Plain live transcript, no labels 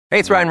Hey,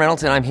 it's Ryan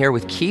Reynolds, and I'm here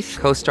with Keith,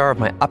 co-star of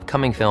my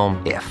upcoming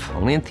film, If,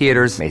 only in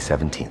theaters May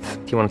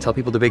 17th. Do you want to tell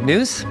people the big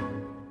news?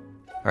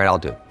 All right, I'll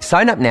do it.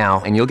 Sign up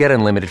now and you'll get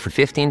unlimited for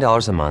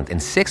 $15 a month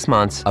and 6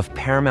 months of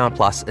Paramount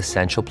Plus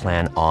Essential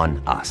Plan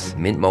on us.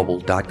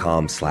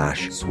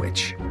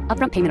 MintMobile.com/switch.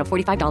 Upfront payment of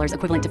 $45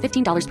 equivalent to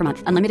 $15 per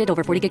month. Unlimited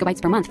over 40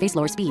 gigabytes per month. Face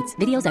lower speeds.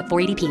 Videos at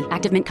 480p.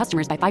 Active Mint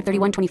customers by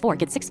 531.24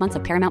 get 6 months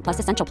of Paramount Plus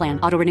Essential Plan.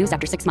 Auto renews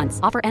after 6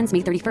 months. Offer ends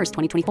May 31st,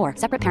 2024.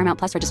 Separate Paramount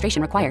Plus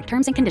registration required.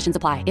 Terms and conditions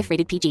apply if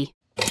rated PG.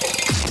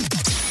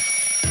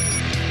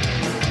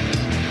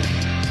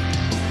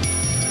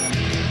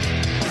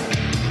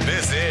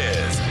 This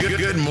is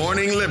Good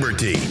Morning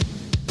Liberty.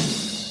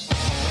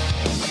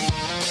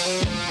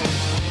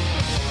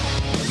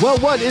 Well,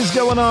 what is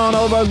going on,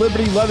 all of our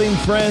liberty-loving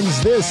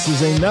friends? This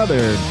is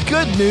another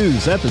good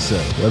news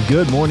episode of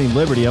Good Morning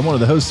Liberty. I'm one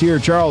of the hosts here,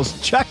 Charles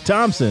Chuck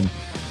Thompson.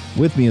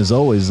 With me, as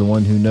always, the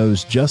one who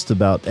knows just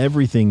about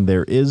everything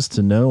there is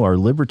to know, our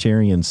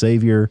libertarian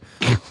savior,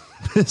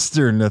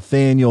 Mr.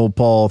 Nathaniel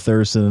Paul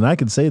Thurston. And I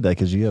can say that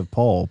because you have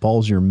Paul.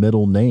 Paul's your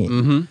middle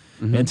name.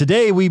 And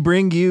today we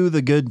bring you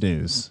the good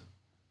news.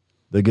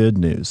 The good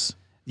news.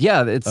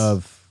 Yeah, it's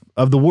of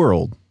the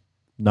world,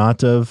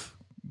 not of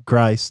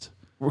Christ.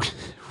 We're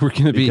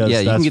going to be, Because you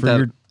can that's get for that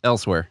your-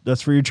 elsewhere.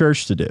 That's for your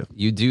church to do.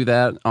 You do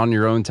that on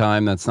your own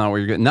time. That's not where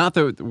you're going. Not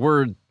that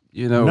we're,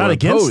 Not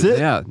against it.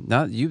 Yeah,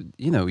 not you.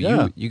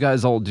 Yeah. You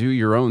guys all do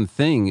your own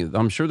thing.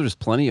 I'm sure there's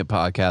plenty of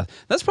podcasts.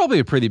 That's probably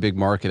a pretty big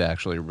market,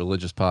 actually, a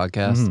religious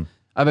podcast.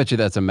 I bet you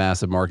that's a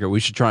massive market. We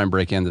should try and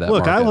break into that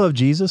Look, market. I love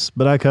Jesus,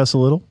 but I cuss a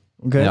little.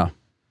 Okay. Yeah.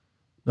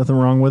 Nothing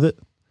wrong with it.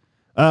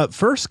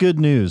 First good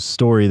news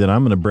story that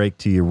I'm going to break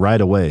to you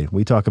right away.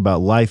 We talk about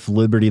life,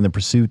 liberty, and the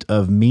pursuit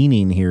of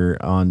meaning here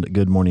on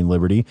Good Morning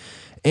Liberty.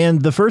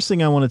 And the first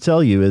thing I want to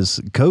tell you is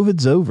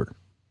COVID's over.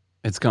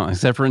 It's gone,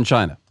 except for in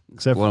China.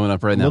 Except blowing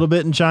up right now. A little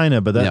bit in China,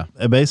 but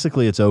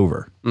basically it's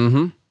over.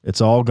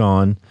 It's all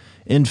gone.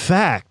 In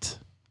fact,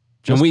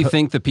 And we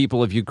thank the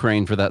people of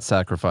Ukraine for that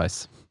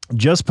sacrifice.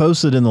 just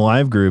posted in the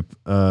live group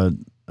a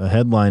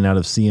headline out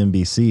of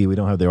CNBC. We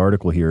don't have the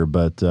article here,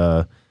 but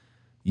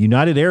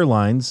United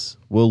Airlines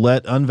will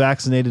let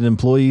unvaccinated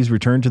employees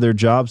return to their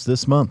jobs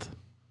this month.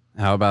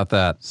 How about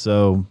that?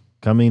 So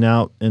coming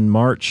out in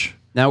March.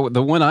 Now,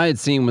 the one I had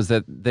seen was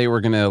that they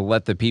were going to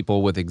let the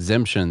people with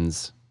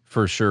exemptions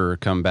for sure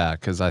come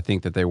back, because I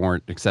think that they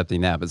weren't accepting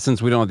that. But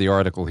since we don't have the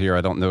article here,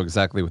 I don't know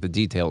exactly what the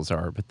details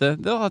are. But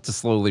they'll have to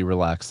slowly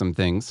relax some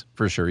things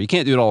for sure. You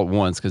can't do it all at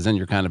once, because then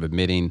you're kind of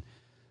admitting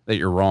that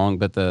you're wrong.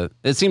 But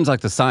it seems like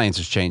the science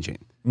is changing,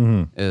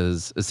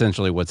 is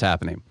essentially what's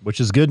happening. Which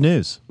is good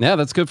news. Yeah,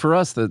 that's good for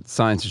us that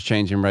science is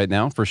changing right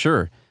now, for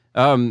sure.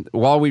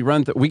 While we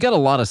run, we got a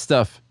lot of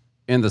stuff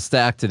in the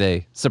stack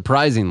today,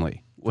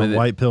 surprisingly. For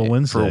White Pill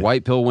Wednesday. For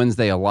White Pill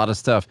Wednesday, a lot of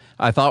stuff.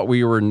 I thought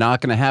we were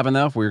not going to have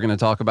enough. We were going to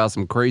talk about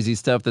some crazy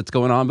stuff that's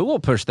going on, but we'll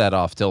push that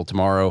off till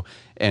tomorrow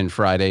and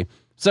Friday.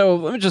 So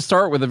let me just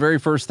start with the very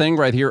first thing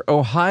right here.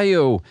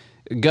 Ohio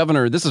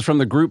Governor, this is from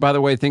the group, by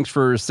the way. Thanks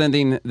for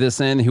sending this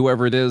in,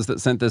 whoever it is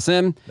that sent this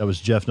in. That was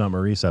Jeff, not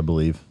Maurice, I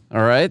believe.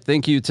 All right.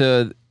 Thank you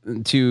to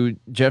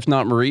Jeff,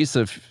 not Maurice,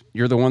 if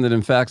you're the one that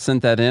in fact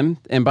sent that in.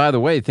 And by the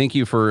way, thank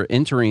you for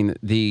entering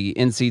the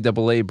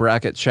NCAA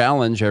Bracket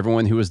Challenge.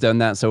 Everyone who has done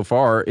that so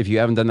far, if you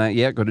haven't done that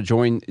yet, go to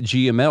join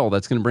GML.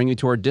 That's going to bring you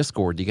to our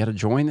Discord. You got to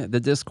join the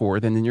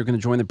Discord, and then you're going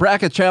to join the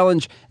Bracket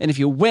Challenge. And if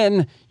you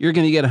win, you're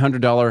going to get a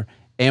 $100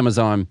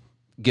 Amazon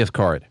gift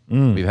card.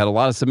 We've had a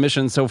lot of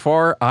submissions so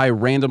far. I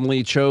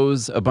randomly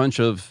chose a bunch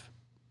of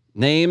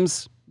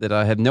names that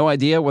I had no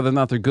idea whether or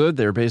not they're good.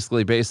 They're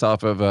basically based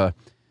off of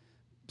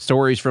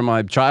stories from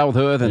my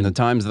childhood and the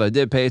times that I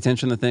did pay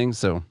attention to things.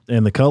 So,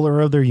 And the color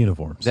of their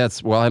uniforms. I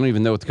don't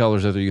even know what the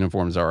colors of their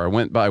uniforms are. I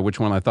went by which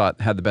one I thought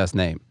had the best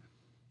name.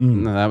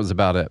 And that was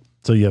about it.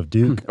 So you have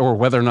Duke. Or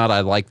whether or not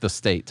I like the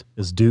state.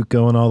 Is Duke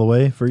going all the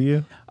way for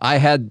you? I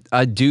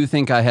do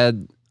think I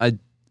had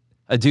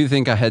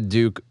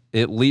Duke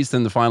at least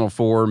in the Final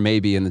Four,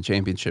 maybe in the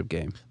championship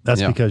game.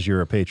 That's because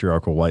you're a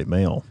patriarchal white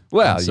male.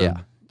 Well, And so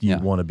you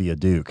want to be a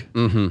Duke.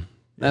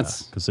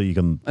 That's So you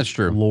can That's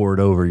true. lord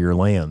over your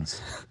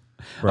lands.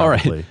 All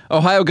Probably. right.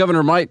 Ohio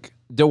Governor Mike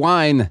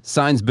DeWine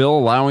signs bill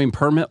allowing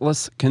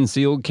permitless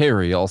concealed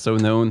carry, also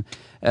known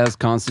as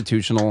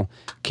constitutional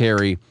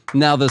carry.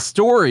 Now, the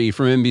story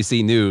from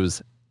NBC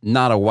News,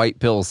 not a white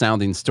pill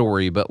sounding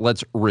story, but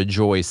let's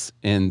rejoice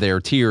in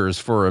their tears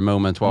for a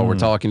moment while we're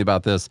talking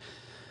about this.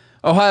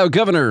 Ohio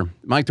Governor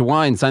Mike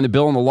DeWine signed a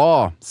bill into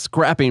law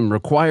scrapping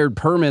required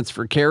permits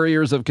for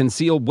carriers of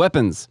concealed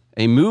weapons,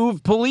 a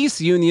move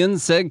police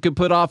unions said could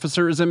put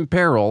officers in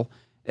peril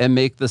and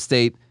make the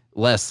state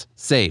less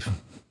safe.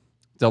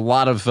 There's a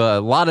lot of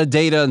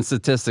data and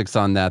statistics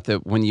on that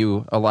when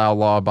you allow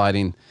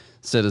law-abiding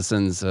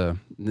citizens,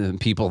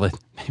 people that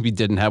maybe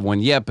didn't have one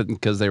yet, but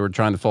because they were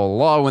trying to follow the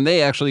law, when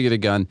they actually get a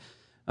gun,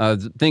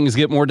 things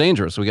get more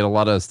dangerous. We get a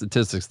lot of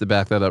statistics to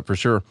back that up for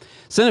sure.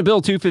 Senate Bill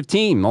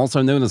 215,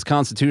 also known as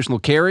constitutional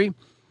carry,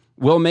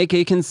 will make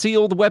a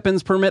concealed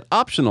weapons permit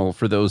optional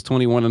for those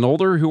 21 and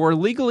older who are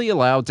legally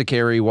allowed to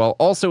carry, while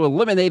also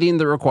eliminating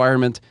the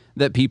requirement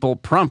that people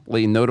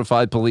promptly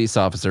notify police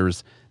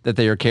officers that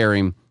they are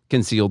carrying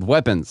concealed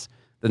weapons.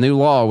 The new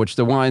law, which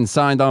DeWine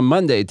signed on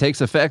Monday,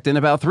 takes effect in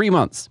about 3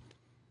 months.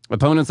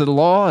 Opponents of the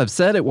law have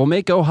said it will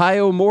make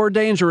Ohio more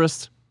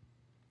dangerous.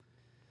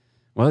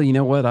 Well, you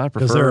know what? I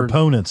prefer... Because they're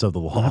opponents of the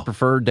law. I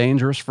prefer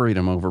dangerous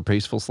freedom over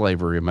peaceful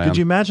slavery, man. Could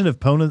you imagine if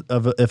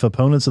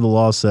opponents of the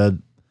law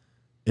said,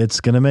 it's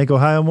going to make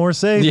Ohio more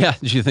safe? Yeah,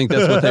 did you think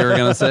that's what they were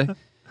going to say?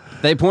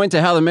 They point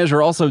to how the measure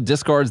also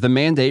discards the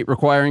mandate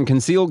requiring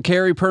concealed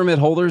carry permit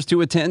holders to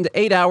attend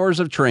 8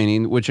 hours of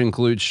training, which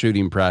includes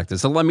shooting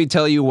practice. So let me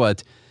tell you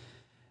what,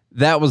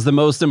 that was the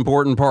most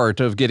important part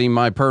of getting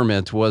my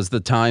permit, was the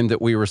time that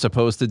we were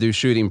supposed to do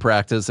shooting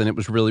practice, and it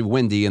was really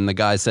windy, and the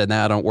guy said,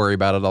 nah, don't worry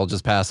about it, I'll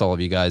just pass all of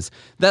you guys.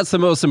 That's the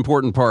most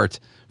important part,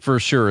 for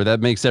sure. That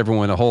makes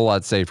everyone a whole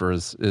lot safer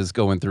is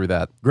going through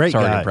that Great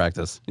target guy.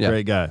 practice. Yeah.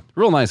 Great guy.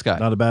 Real nice guy.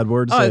 Not a bad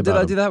word to say Did about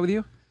I him. do that with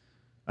you?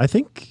 I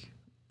think...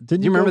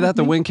 Didn't Do you remember go that?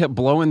 The with me? wind kept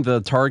blowing the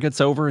targets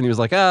over, and he was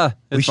like,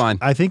 it's fine.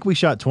 I think we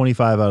shot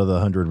 25 out of the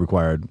 100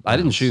 required. I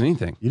didn't rounds. shoot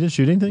anything. You didn't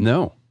shoot anything?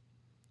 No.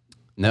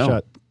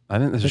 Shot- I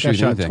didn't I think shoot I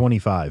shot anything.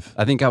 25.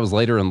 I think I was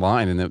later in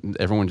line, and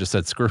everyone just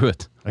said, screw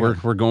it.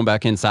 We're going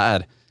back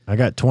inside. I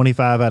got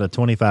 25 out of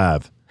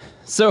 25.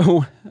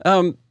 So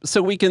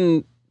we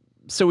can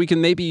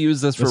maybe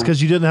use this for... It's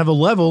because you didn't have a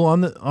level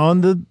on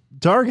the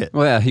target.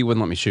 Well, yeah, he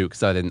wouldn't let me shoot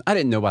because I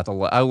didn't know about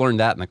I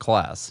learned that in a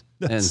class.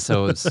 And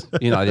so it's, I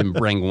didn't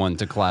bring one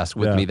to class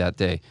with me that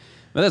day.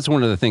 But that's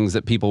one of the things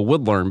that people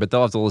would learn, but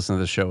they'll have to listen to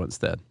the show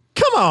instead.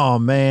 Come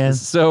on, man.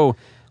 So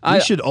We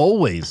should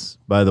always,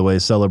 by the way,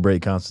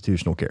 celebrate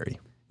constitutional carry.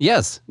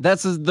 Yes,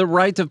 that's the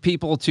right of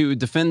people to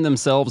defend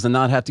themselves and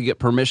not have to get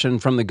permission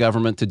from the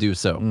government to do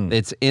so.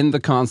 It's in the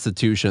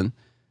Constitution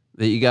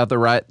that you got the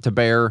right to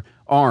bear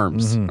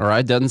arms. All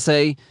right, it doesn't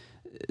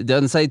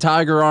say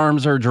tiger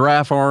arms or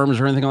giraffe arms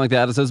or anything like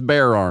that. It says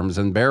bear arms,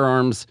 and bear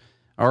arms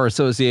are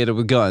associated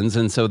with guns,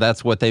 and so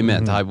that's what they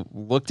meant. I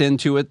looked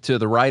into it, to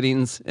the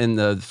writings in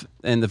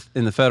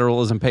the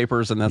Federalism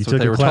Papers, and that's what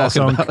they were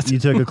talking about. You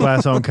took a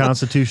class on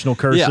constitutional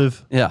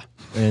cursive, Yeah.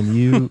 and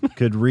you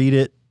could read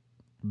it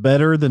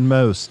better than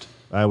most,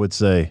 I would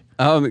say.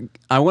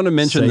 I want to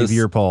mention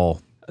Savior Paul.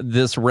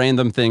 this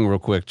random thing real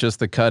quick, just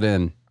to cut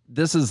in.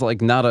 This is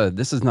not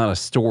a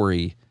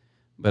story,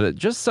 but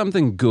just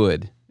something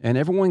good. And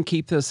everyone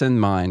keep this in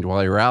mind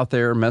while you're out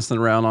there messing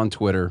around on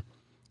Twitter.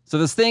 So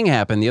this thing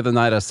happened the other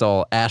night. I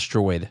saw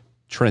asteroid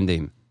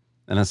trending,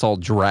 and I saw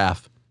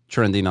giraffe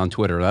trending on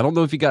Twitter. And I don't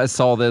know if you guys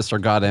saw this or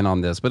got in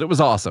on this, but it was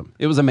awesome.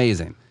 It was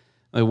amazing.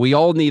 We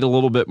all need a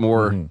little bit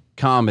more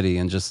comedy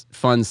and just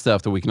fun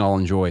stuff that we can all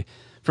enjoy.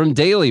 From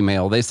Daily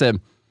Mail, they said,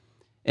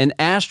 an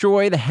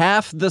asteroid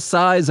half the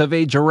size of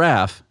a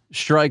giraffe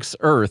strikes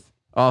Earth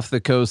off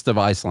the coast of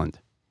Iceland.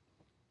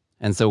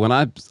 And so when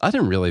I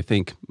didn't really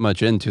think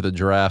much into the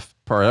giraffe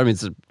part. I mean,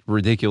 it's a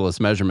ridiculous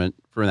measurement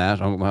for an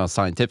asteroid. I don't know how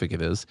scientific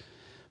it is.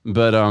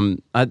 But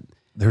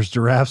there's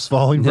giraffes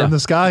falling from the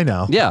sky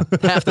now. Yeah,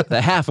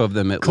 half of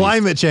them at least.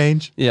 Climate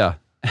change. Yeah.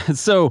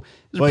 So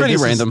it's pretty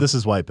random. This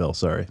is White Pill,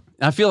 sorry.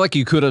 I feel like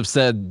you could have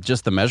said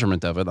just the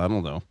measurement of it. I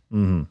don't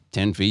know.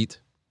 10 feet.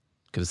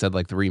 Could have said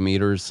like 3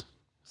 meters,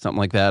 something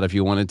like that if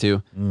you wanted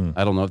to.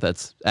 I don't know if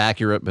that's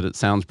accurate, but it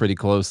sounds pretty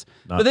close.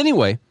 But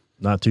anyway.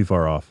 Not too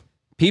far off.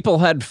 People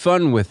had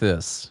fun with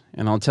this,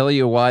 and I'll tell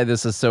you why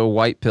this is so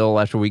white pill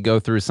after we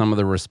go through some of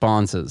the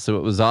responses. So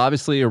it was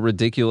obviously a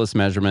ridiculous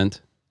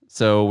measurement.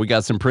 So we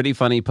got some pretty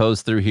funny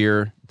posts through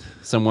here.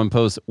 Someone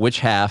posts which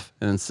half,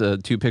 and it's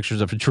 2 pictures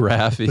of a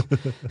giraffe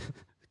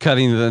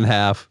cutting it in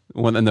half.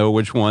 Want to know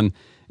which one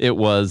it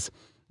was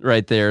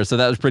right there. So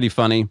that was pretty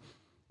funny.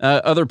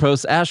 Other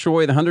posts,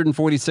 asteroid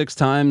 146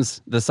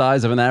 times the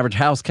size of an average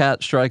house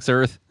cat strikes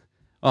Earth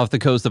off the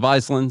coast of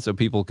Iceland. So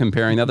people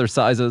comparing other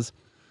sizes.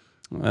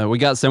 We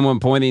got someone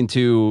pointing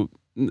to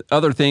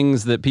other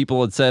things that people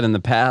had said in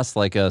the past,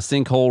 like a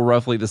sinkhole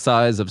roughly the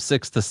size of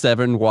 6 to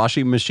 7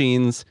 washing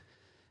machines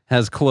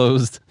has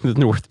closed the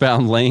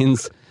northbound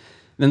lanes.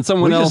 Then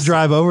someone else just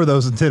drive over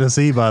those in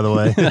Tennessee, by the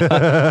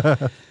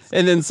way.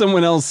 And then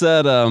someone else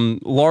said,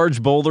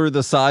 large boulder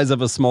the size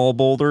of a small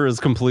boulder is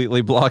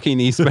completely blocking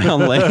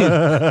eastbound lane.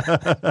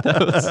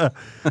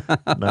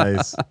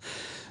 Nice.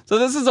 So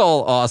this is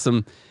all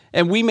awesome.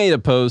 And we made a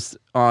post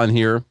on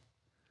here.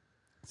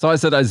 So I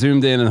said I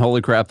zoomed in, and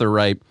holy crap, they're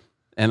right.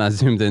 And I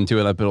zoomed into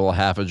it. I put a little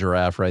half a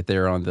giraffe right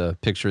there on the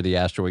picture of the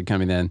asteroid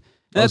coming in.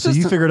 So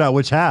you figured out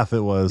which half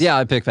it was. Yeah,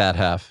 I picked that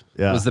half.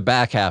 Yeah. It was the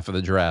back half of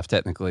the giraffe,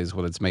 technically, is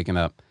what it's making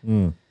up.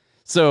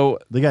 So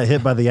They got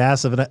hit by the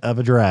ass of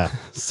a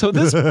giraffe. So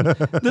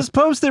this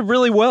post did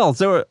really well.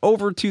 So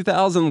over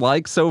 2,000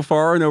 likes so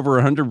far and over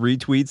 100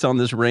 retweets on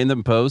this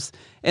random post,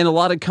 and a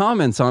lot of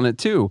comments on it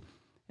too.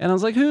 And I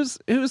was like, who's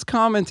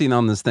commenting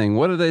on this thing?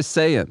 What are they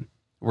saying?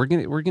 We're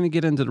gonna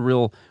get into the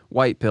real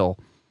white pill.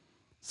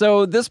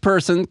 So this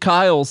person,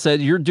 Kyle,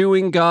 said, "You're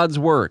doing God's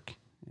work."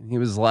 He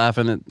was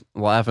laughing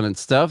at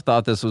stuff.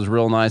 Thought this was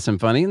real nice and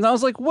funny. And I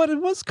was like,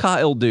 what's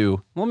Kyle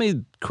do? Let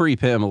me creep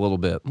him a little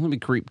bit. Let me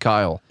creep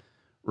Kyle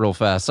real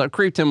fast. So I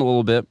creeped him a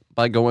little bit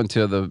by going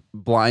to the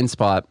blind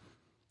spot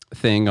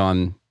thing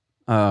on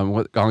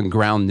on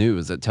Ground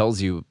News. It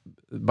tells you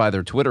by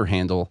their Twitter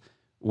handle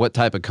what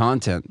type of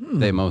content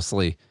they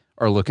mostly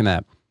are looking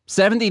at.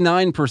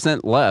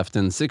 79% left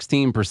and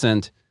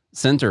 16%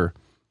 center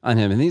on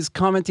him. And he's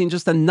commenting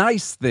just a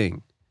nice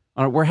thing.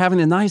 We're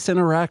having a nice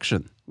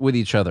interaction with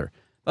each other.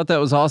 Thought that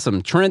was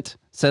awesome. Trent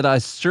said, I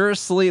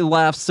seriously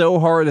laughed so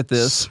hard at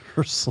this.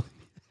 Seriously.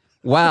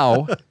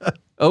 Wow.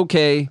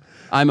 Okay.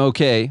 I'm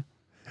okay.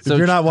 If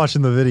you're not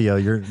watching the video,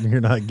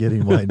 you're not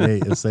getting why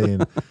Nate is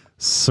saying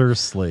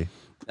seriously.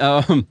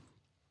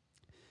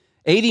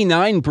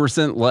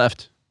 89%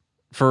 left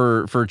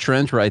for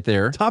Trent right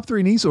there. Top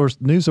 3 news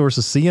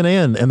sources,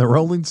 CNN and the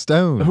Rolling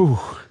Stone. Ooh,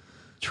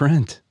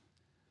 Trent.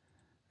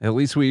 At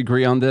least we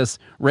agree on this.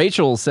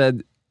 Rachel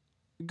said,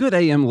 good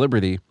AM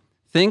Liberty.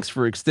 Thanks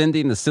for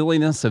extending the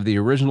silliness of the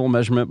original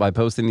measurement by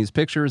posting these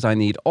pictures. I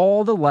need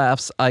all the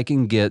laughs I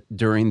can get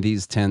during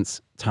these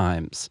tense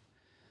times.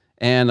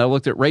 And I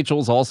looked at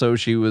Rachel's also.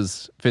 She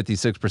was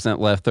 56%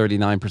 left,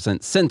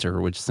 39% center,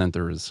 which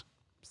center is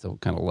still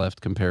kind of left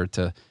compared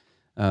to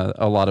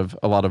a lot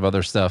of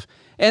other stuff.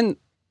 And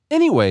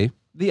anyway,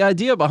 the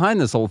idea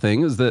behind this whole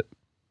thing is that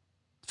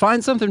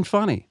find something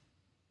funny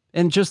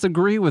and just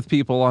agree with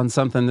people on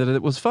something that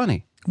it was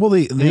funny. Well,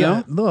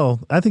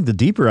 I think the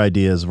deeper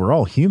idea is we're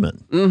all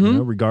human,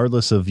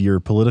 regardless of your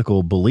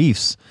political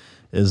beliefs,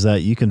 is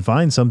that you can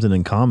find something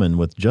in common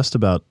with just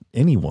about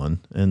anyone.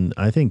 And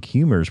I think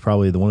humor is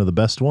probably one of the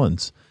best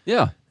ones.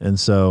 Yeah. And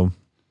so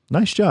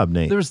nice job,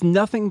 Nate. There's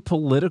nothing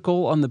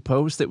political on the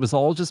post. It was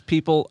all just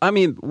people. I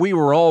mean, we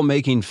were all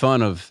making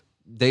fun of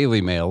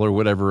Daily Mail or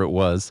whatever it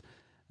was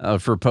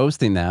for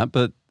posting that.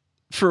 But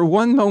for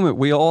one moment,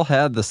 we all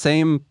had the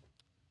same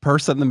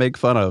person to make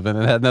fun of, and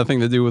it had nothing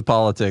to do with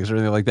politics or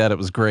anything like that. It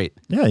was great.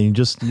 Yeah, you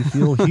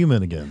feel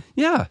human again.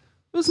 Yeah,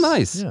 it was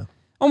nice. Yeah.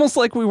 Almost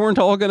like we weren't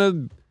all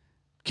going to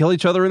kill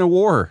each other in a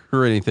war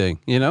or anything,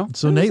 you know?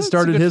 So Nate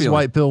started his feeling.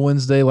 White Pill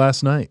Wednesday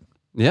last night.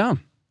 Yeah.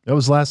 That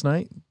was last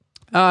night?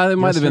 It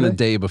might have been a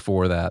day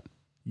before that.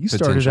 You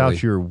started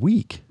out your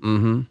week.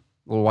 Mm-hmm.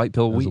 A little White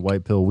Pill week. It was a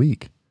White Pill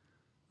week.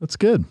 That's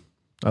good.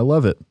 I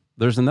love it.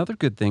 There's another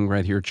good thing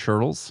right here,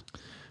 Churtles.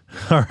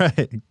 All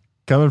right.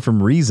 Coming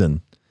from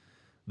Reason.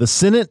 The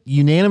Senate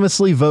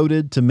unanimously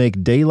voted to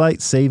make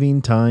daylight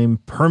saving time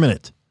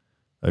permanent.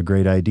 A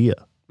great idea.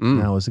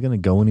 Now, is it going to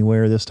go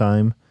anywhere this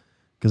time?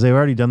 Because they've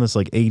already done this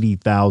like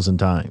 80,000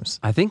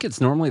 times. I think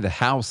it's normally the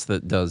House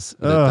that does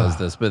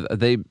this, but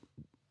they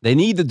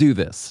need to do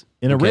this.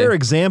 In a rare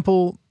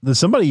example,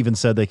 somebody even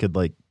said they could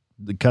like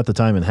cut the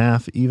time in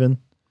half even.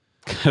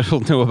 I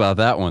don't know about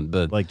that one,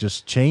 but like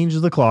just change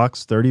the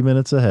clocks 30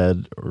 minutes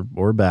ahead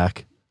or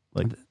back.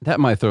 Like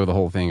that might throw the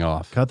whole thing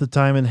off. Cut the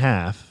time in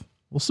half.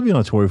 We'll still be on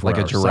a 24-hour like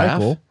a giraffe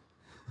cycle.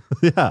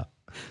 Yeah.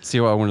 See,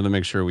 why I wanted to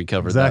make sure we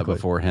covered that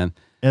beforehand.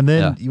 And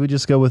then you would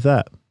just go with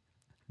that.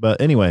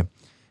 But anyway,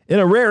 in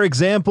a rare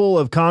example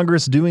of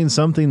Congress doing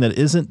something that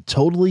isn't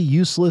totally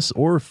useless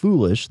or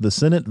foolish, the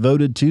Senate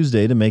voted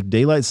Tuesday to make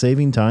daylight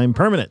saving time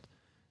permanent.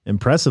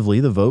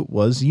 Impressively, the vote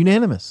was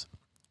unanimous.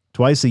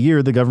 Twice a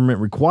year, the government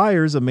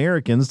requires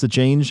Americans to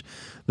change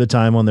the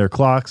time on their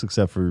clocks,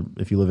 except for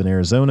if you live in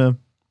Arizona.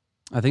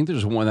 I think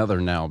there's one other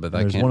now, but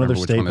I can't remember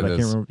which state, one but it I is.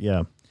 can't remember.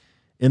 Yeah.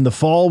 In the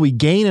fall, we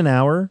gain an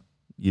hour.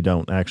 You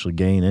don't actually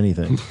gain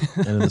anything.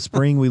 And in the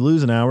spring, we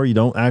lose an hour. You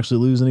don't actually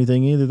lose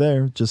anything either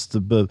there. Just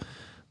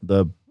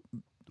the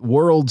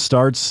world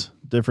starts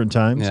different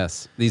times.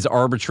 Yes. These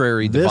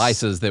arbitrary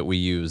devices that we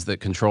use that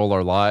control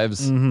our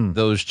lives,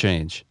 those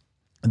change.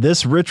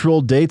 This ritual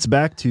dates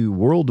back to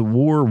World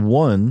War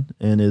I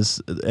and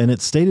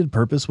its stated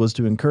purpose was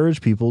to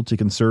encourage people to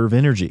conserve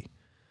energy.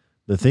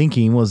 The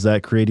thinking was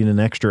that creating an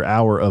extra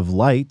hour of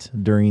light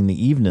during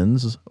the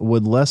evenings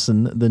would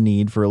lessen the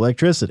need for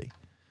electricity.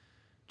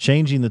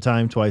 Changing the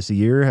time twice a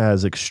year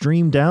has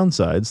extreme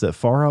downsides that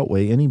far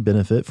outweigh any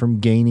benefit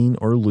from gaining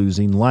or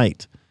losing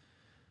light.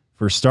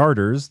 For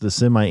starters, the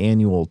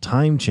semi-annual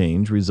time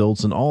change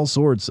results in all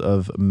sorts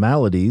of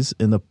maladies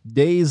in the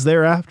days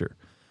thereafter.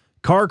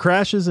 Car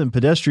crashes and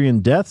pedestrian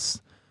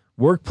deaths,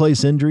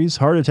 workplace injuries,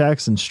 heart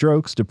attacks and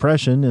strokes,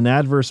 depression, and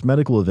adverse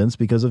medical events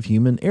because of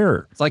human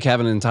error. It's like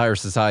having an entire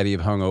society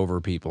of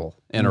hungover people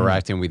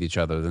interacting with each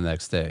other the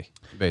next day,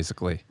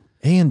 basically.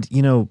 And,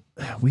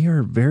 we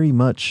are very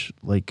much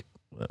like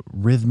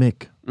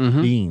rhythmic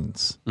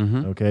beings.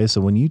 Okay,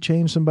 so when you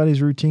change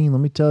somebody's routine, let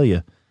me tell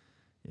you,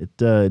 it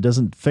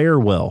doesn't fare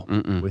well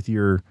with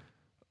your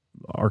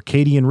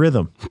circadian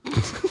rhythm.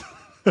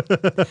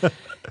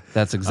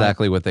 That's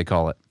exactly what they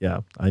call it. Yeah,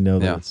 I know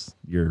that it's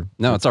your...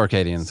 No, it's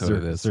Arcadian, so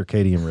it is.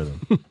 Circadian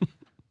rhythm.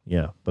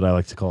 Yeah, but I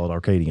like to call it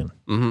Arcadian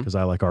because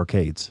I like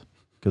arcades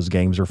because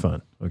games are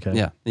fun, okay?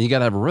 Yeah, and you got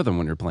to have a rhythm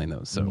when you're playing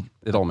those, so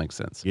it all makes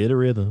sense. Get a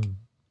rhythm.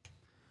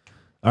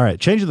 All right,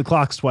 changing the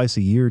clocks twice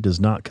a year does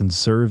not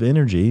conserve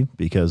energy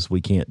because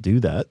we can't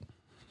do that,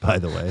 by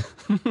the way.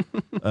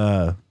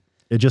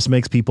 It just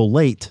makes people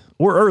late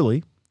or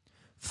early,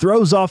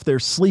 throws off their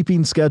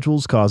sleeping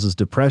schedules, causes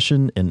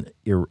depression and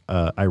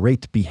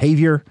irate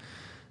behavior,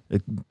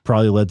 It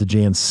probably led to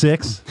Jan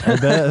 6, I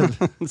bet.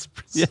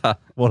 Yeah.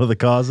 One of the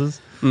causes.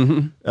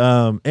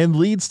 And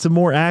leads to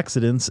more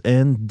accidents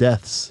and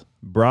deaths.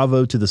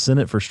 Bravo to the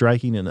Senate for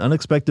striking an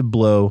unexpected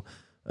blow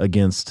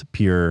against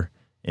pure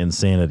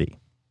insanity.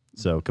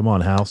 So come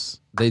on,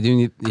 House. They do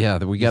need, we got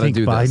to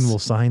do Biden this. will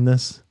sign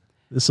this?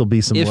 This will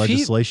be some If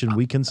legislation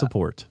we can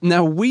support.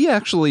 Now, we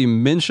actually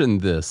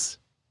mentioned this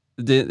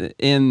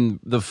in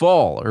the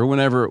fall or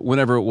whenever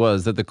it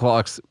was that the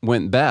clocks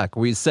went back.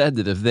 We said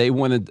that if they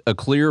wanted a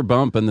clear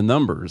bump in the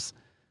numbers,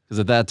 because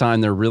at that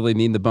time they're really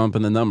needing the bump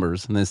in the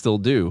numbers, and they still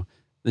do,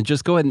 then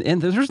just go ahead and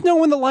end it. There's no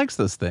one that likes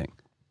this thing.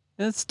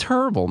 It's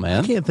terrible,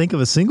 man. I can't think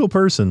of a single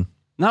person.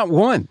 Not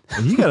one.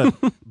 And you got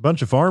a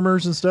bunch of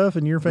farmers and stuff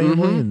in your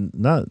family, and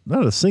not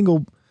a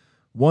single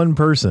one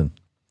person.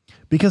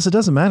 Because it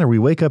doesn't matter. We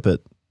wake up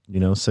at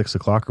 6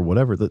 o'clock or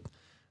whatever. The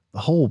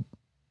whole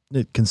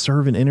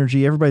conserving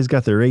energy. Everybody's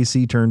got their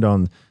AC turned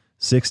on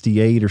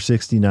 68 or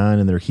 69,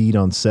 and their heat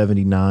on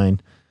 79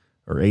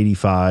 or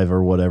 85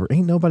 or whatever.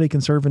 Ain't nobody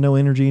conserving no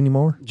energy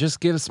anymore. Just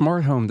get a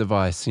smart home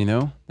device.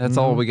 That's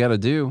all we got to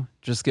do.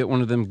 Just get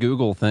one of them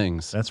Google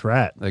things. That's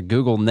right. The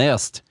Google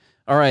Nest.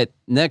 All right,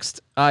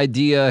 next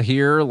idea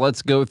here.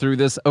 Let's go through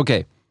this.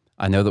 Okay,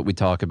 I know that we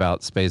talk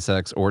about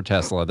SpaceX or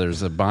Tesla.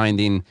 There's a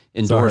binding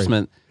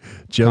endorsement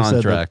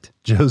contract.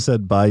 Joe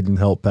said Biden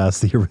helped pass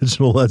the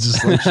original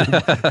legislation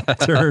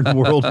during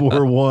World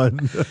War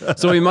I.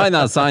 So he might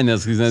not sign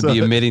this because he's going to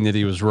be admitting that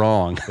he was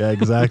wrong. Yeah,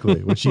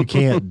 exactly, which you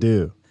can't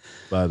do,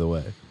 by the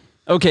way.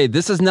 Okay,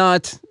 this is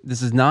not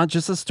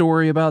just a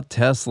story about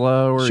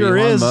Tesla or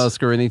Elon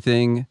Musk or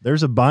anything.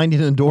 There's a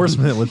binding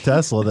endorsement with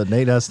Tesla that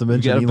Nate has to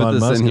mention Elon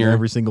Musk in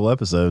every single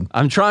episode.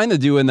 I'm trying to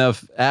do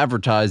enough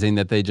advertising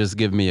that they just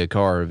give me a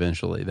car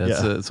eventually.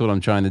 That's what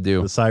I'm trying to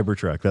do. The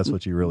Cybertruck, that's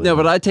what you really No,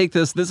 want. but I take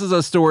this is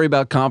a story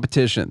about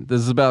competition. This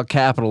is about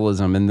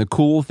capitalism and the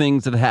cool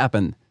things that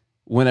happen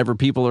whenever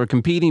people are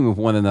competing with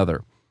one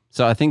another.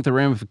 So I think the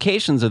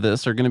ramifications of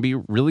this are going to be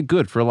really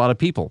good for a lot of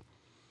people.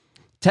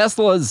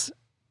 Tesla's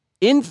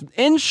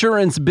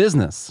insurance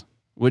business,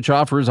 which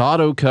offers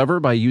auto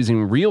cover by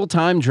using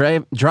real-time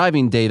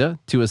driving data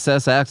to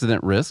assess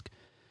accident risk,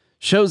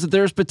 shows that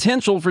there's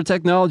potential for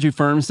technology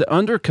firms to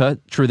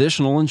undercut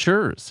traditional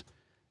insurers,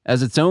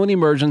 as its own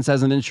emergence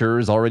as an insurer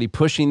is already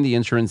pushing the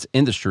insurance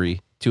industry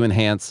to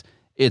enhance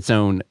its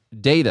own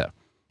data.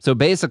 So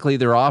basically,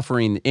 they're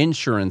offering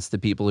insurance to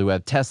people who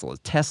have Teslas.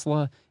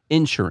 Tesla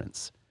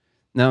insurance.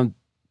 Now,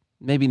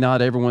 maybe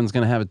not everyone's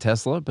going to have a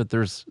Tesla, but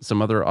there's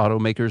some other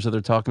automakers that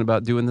are talking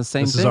about doing the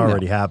same thing. This is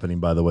already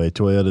happening, by the way.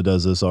 Toyota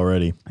does this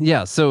already.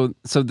 Yeah, so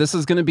this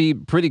is going to be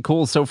pretty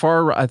cool. So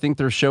far, I think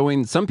they're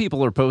showing, some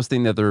people are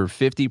posting that they're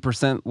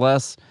 50%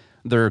 less.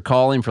 They're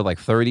calling for like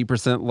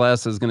 30%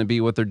 less is going to be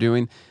what they're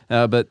doing.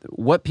 But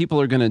what people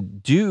are going to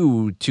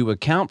do to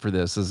account for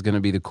this is going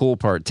to be the cool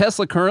part.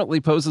 Tesla currently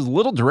poses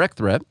little direct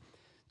threat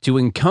to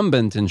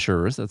incumbent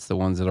insurers. That's the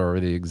ones that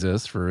already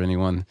exist for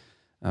anyone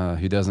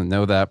who doesn't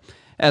know that,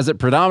 as it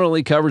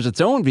predominantly covers its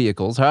own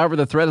vehicles. However,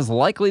 the threat is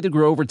likely to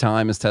grow over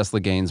time as Tesla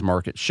gains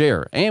market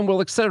share and will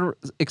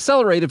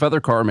accelerate if other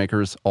car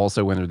makers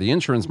also enter the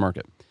insurance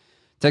market.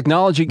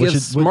 Technology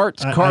gives smart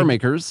car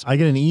makers... I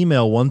get an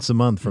email once a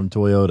month from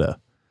Toyota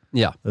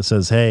that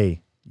says,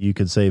 hey, you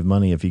could save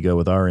money if you go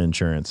with our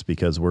insurance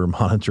because we're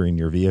monitoring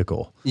your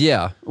vehicle.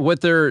 Yeah.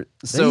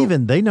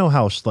 They know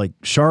how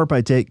sharp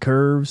I take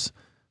curves,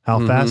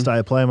 how fast I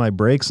apply my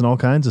brakes and all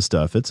kinds of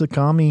stuff. It's a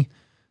commie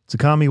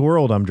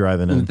world I'm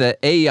driving in. The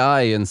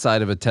AI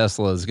inside of a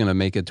Tesla is going to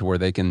make it to where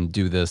they can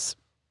do this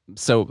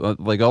so a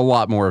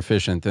lot more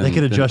efficient than they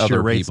can adjust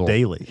your rates people.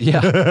 daily.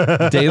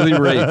 Yeah, daily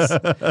rates.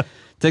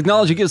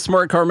 Technology gives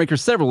smart car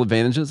makers several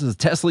advantages, as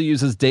Tesla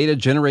uses data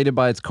generated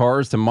by its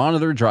cars to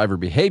monitor driver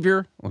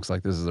behavior. Looks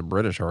like this is a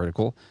British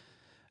article,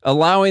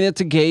 allowing it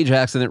to gauge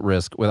accident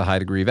risk with a high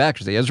degree of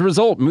accuracy. As a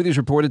result, Moody's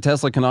reported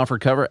Tesla can offer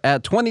cover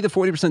at 20 to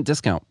 40%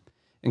 discount.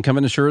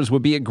 Incumbent insurers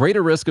would be at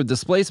greater risk of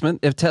displacement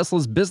if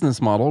Tesla's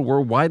business model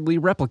were widely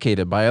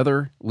replicated by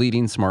other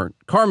leading smart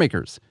car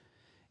makers.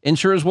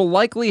 Insurers will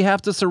likely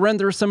have to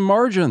surrender some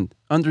margin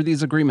under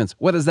these agreements.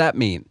 What does that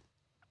mean?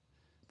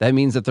 That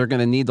means that they're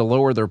going to need to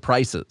lower their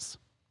prices.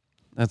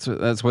 That's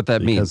what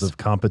that means. Because of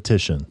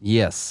competition.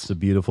 Yes. It's a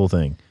beautiful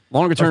thing.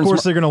 Longer term. Of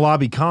course, they're going to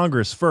lobby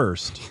Congress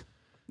first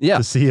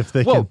to see if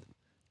they can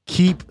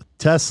keep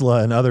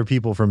Tesla and other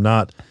people from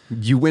not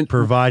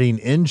providing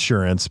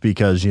insurance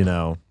because,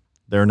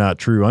 they're not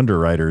true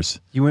underwriters.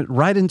 You went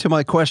right into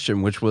my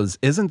question, which was,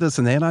 isn't this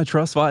an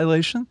antitrust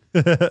violation?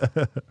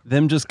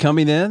 Them just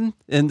coming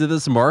into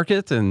this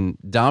market and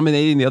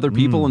dominating the other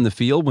people in the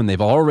field when they've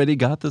already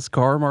got this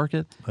car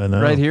market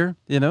right here.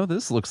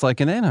 This looks like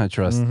an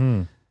antitrust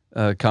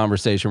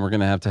conversation we're going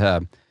to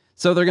have.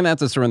 So they're going to have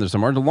to surrender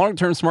some margin.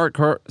 Long-term smart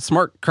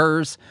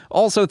cars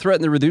also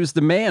threaten to reduce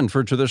demand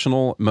for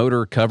traditional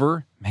motor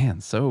cover.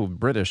 Man, so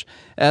British.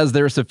 As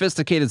their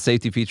sophisticated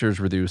safety features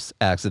reduce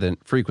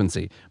accident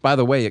frequency. By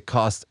the way, it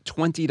costs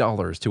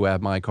 $20 to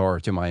add my car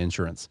to my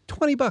insurance.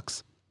 $20.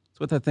 That's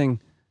what that thing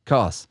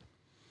costs.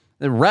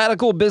 The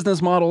radical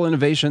business model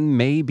innovation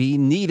may be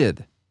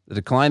needed. The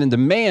decline in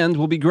demand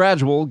will be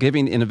gradual,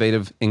 giving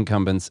innovative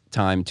incumbents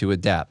time to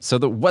adapt. So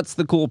what's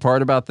the cool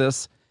part about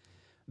this?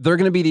 They're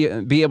going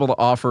to be able to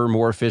offer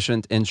more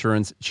efficient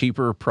insurance,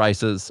 cheaper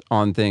prices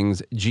on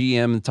things.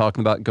 GM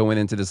talking about going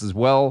into this as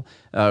well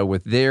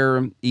with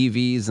their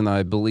EVs, and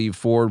I believe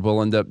Ford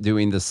will end up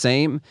doing the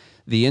same.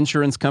 The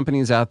insurance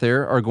companies out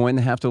there are going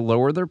to have to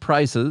lower their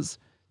prices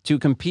to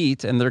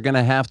compete, and they're going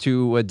to have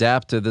to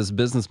adapt to this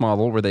business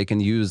model where they can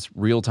use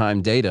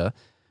real-time data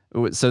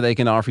so they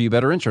can offer you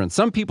better insurance.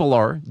 Some people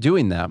are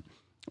doing that,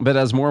 but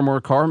as more and more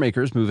car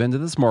makers move into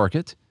this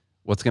market,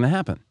 what's going to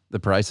happen? The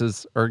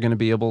prices are going to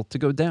be able to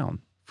go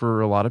down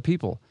for a lot of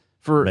people.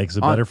 Makes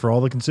it better for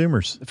all the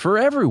consumers. For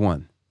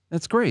everyone.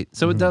 That's great.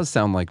 So it does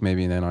sound like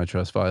maybe an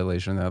antitrust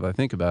violation now that I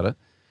think about it.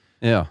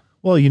 Yeah.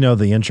 Well,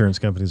 the insurance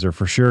companies are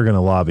for sure going to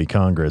lobby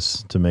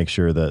Congress to make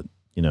sure that,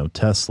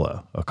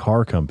 Tesla, a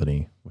car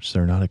company, which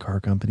they're not a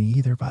car company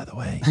either, by the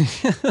way.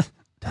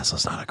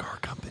 Tesla's not a car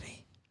company.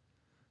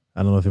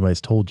 I don't know if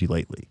anybody's told you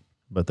lately,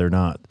 but they're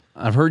not.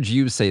 I've heard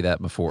you say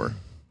that before.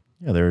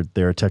 Yeah,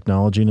 they're a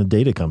technology and a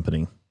data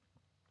company.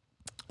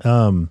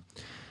 They're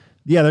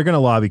going to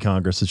lobby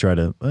Congress to try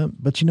to,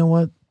 but you know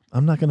what?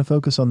 I'm not going to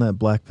focus on that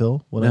black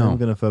pill. What I'm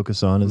going to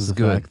focus on is the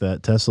fact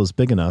that Tesla's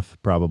big enough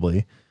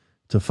probably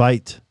to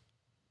fight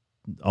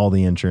all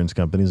the insurance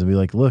companies and be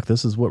like, look,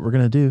 this is what we're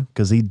going to do.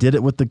 Because he did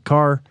it with the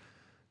car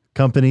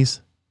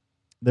companies.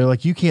 They're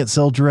like, you can't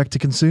sell direct to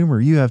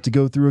consumer. You have to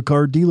go through a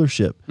car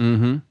dealership.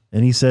 Mm-hmm.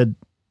 And he said,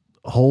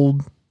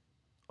 hold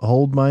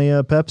my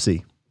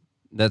Pepsi.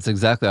 That's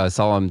exactly. I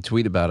saw him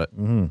tweet about it.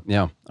 Mm-hmm.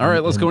 Yeah. All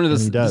right, let's go into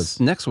this. He does. This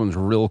next one's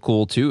real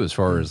cool too, as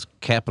far as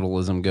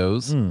capitalism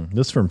goes.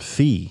 This from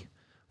Fee.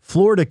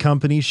 Florida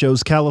company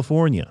shows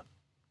California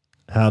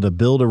how to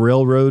build a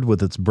railroad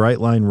with its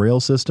Brightline rail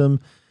system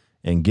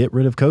and get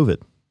rid of COVID,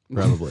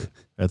 probably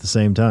at the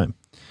same time.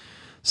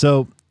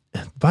 So,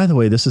 by the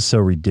way, this is so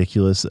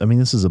ridiculous. I mean,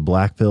 this is a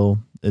black pill.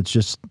 It's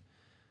just,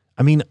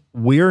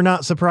 we're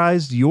not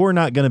surprised. You're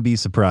not going to be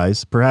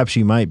surprised. Perhaps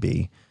you might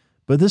be.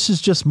 But this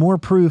is just more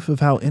proof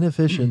of how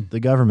inefficient the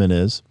government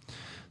is.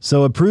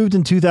 So approved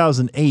in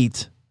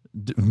 2008,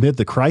 amid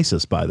the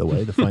crisis, by the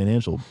way, the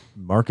financial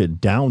market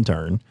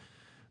downturn,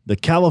 the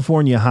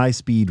California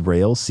High-Speed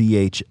Rail,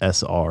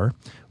 CHSR,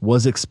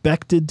 was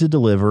expected to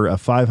deliver a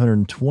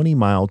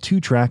 520-mile,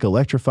 two-track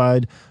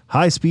electrified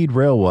high-speed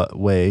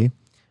railway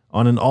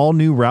on an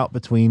all-new route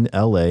between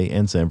L.A.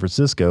 and San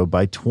Francisco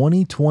by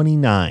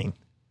 2029.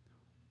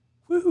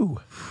 Woo!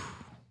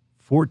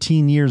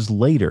 14 years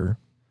later,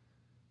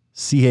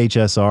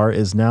 CHSR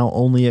is now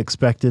only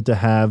expected to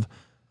have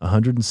a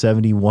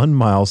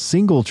 171-mile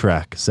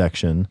single-track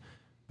section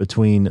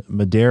between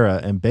Madera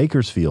and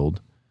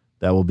Bakersfield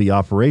that will be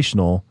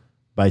operational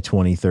by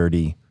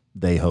 2030,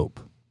 they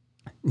hope.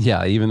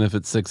 Yeah, even if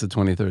it's 6 of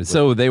 2030.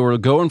 So they were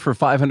going for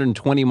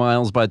 520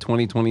 miles by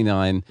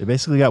 2029. They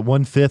basically got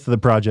 1/5 of the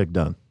project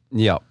done.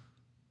 Yeah.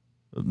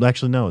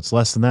 Actually, no, it's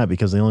less than that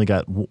because they only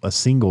got a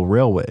single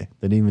railway.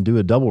 They didn't even do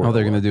a double railway. Oh,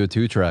 they're going to do a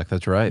 2-track.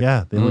 That's right.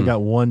 Yeah, they only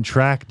got one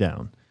track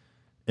down.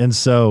 And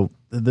so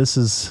this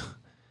is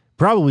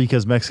probably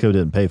because Mexico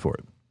didn't pay for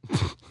it.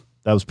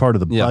 That was part of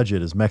the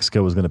budget is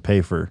Mexico was going to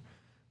pay for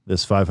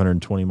this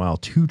 520-mile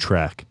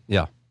 2-track.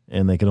 Yeah.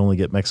 And they could only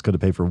get Mexico to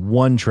pay for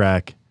 1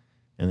 track,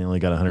 and they only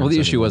got 100. Well, the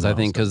issue was, I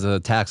think, because the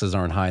taxes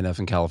aren't high enough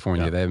in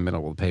California, they haven't been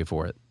able to pay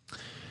for it.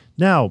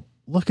 Now,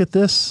 look at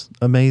this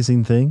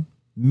amazing thing.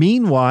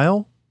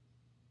 Meanwhile,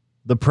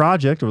 the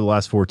project over the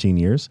last 14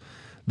 years,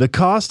 the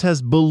cost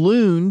has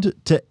ballooned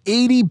to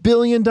 $80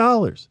 billion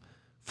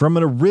from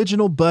an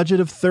original budget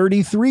of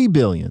 $33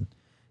 billion.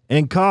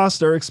 And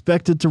costs are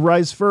expected to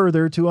rise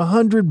further to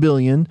 $100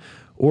 billion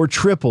or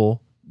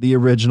triple the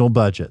original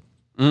budget.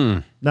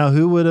 Now,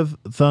 who would have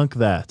thunk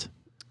that?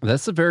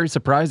 That's very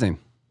surprising.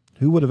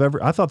 Who would have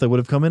ever? I thought they would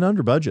have come in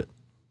under budget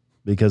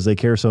because they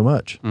care so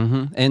much.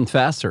 And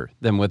faster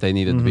than what they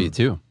needed to be,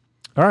 too.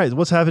 All right,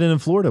 what's happening in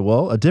Florida?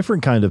 Well, a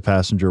different kind of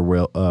passenger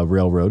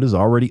railroad is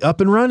already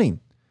up and running.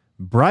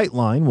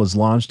 Brightline was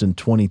launched in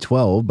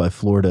 2012 by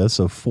Florida,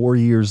 so 4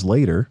 years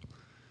later,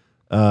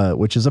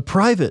 which is a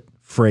private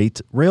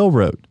freight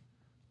railroad.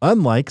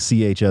 Unlike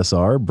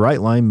CHSR,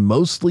 Brightline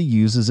mostly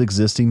uses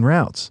existing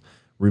routes,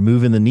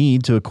 removing the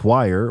need to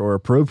acquire or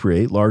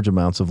appropriate large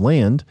amounts of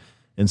land.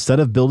 Instead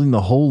of building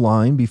the whole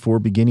line before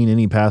beginning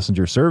any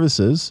passenger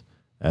services,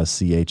 as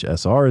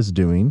CHSR is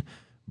doing,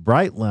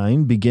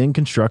 Brightline began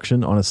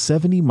construction on a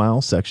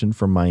 70-mile section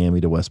from Miami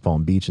to West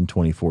Palm Beach in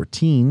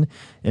 2014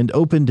 and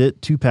opened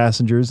it to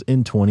passengers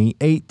in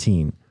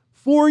 2018.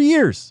 4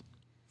 years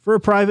for a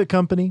private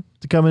company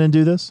to come in and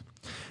do this.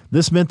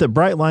 This meant that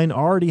Brightline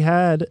already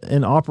had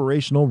an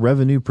operational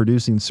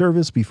revenue-producing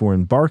service before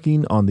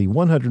embarking on the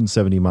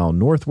 170-mile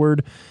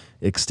northward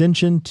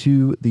extension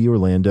to the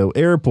Orlando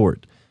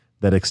airport.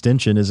 That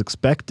extension is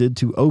expected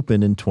to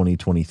open in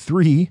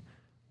 2023,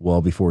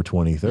 well before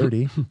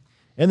 2030.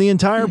 And the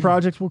entire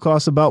project will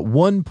cost about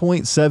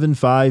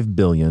 $1.75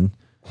 billion.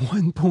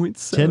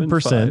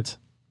 1.75.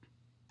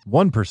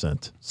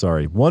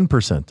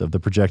 1% of the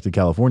projected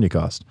California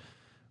cost,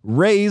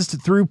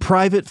 raised through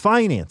private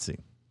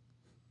financing.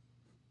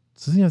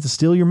 So you have to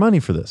steal your money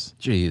for this.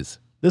 Jeez.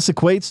 This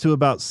equates to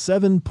about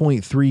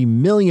 $7.3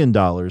 million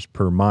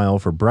per mile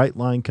for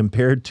Brightline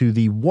compared to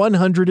the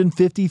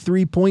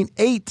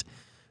 $153.8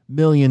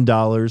 million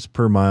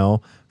per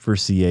mile for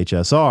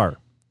CHSR.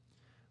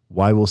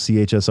 Why will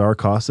CHSR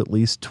cost at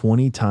least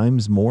 20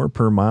 times more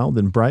per mile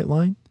than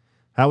Brightline?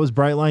 How has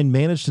Brightline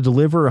managed to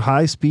deliver a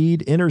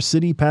high-speed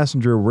intercity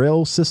passenger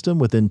rail system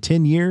within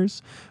 10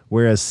 years,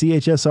 whereas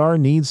CHSR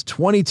needs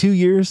 22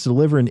 years to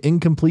deliver an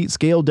incomplete,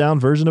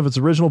 scaled-down version of its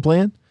original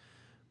plan?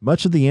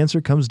 Much of the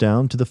answer comes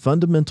down to the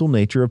fundamental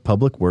nature of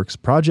public works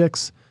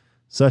projects,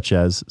 such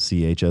as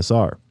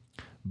CHSR.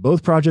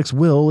 Both projects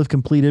will, if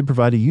completed,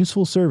 provide a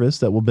useful service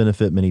that will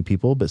benefit many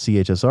people, but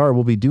CHSR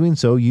will be doing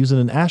so using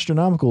an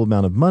astronomical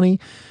amount of money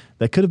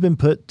that could have been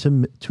put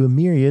to a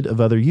myriad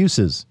of other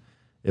uses.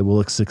 It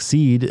will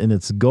succeed in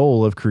its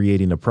goal of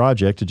creating a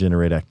project to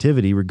generate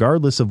activity,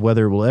 regardless of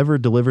whether it will ever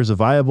delivers a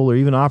viable or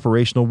even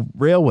operational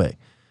railway.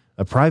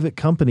 A private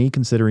company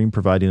considering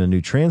providing a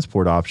new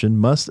transport option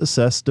must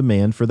assess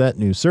demand for that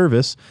new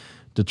service,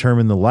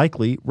 determine the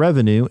likely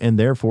revenue, and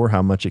therefore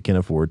how much it can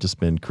afford to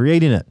spend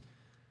creating it.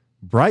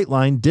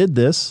 Brightline did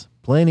this,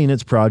 planning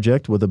its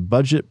project with a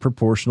budget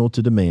proportional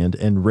to demand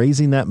and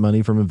raising that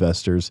money from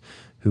investors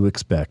who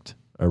expect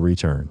a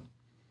return.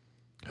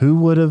 Who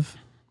would have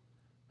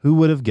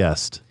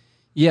guessed?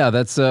 Yeah,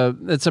 that's a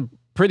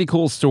pretty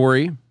cool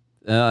story.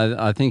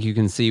 I think you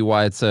can see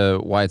why it's a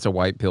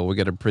white pill. We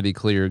got a pretty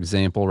clear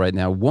example right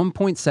now.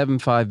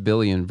 $1.75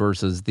 billion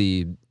versus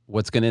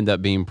what's going to end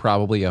up being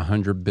probably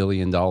 $100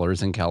 billion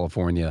in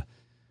California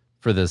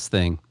for this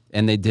thing,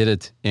 and they did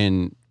it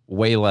in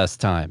way less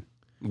time.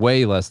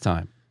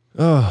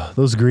 Oh,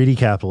 those greedy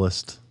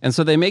capitalists. And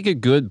so they make a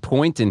good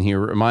point in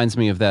here. It reminds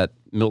me of that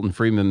Milton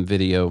Friedman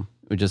video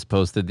we just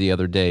posted the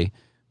other day,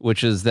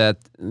 which is that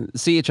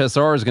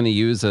CHSR is going to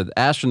use an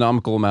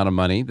astronomical amount of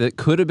money that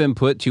could have been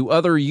put to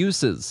other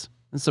uses.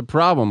 It's a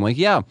problem.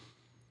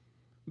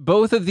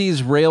 Both of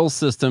these rail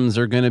systems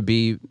are going to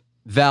be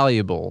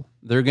valuable.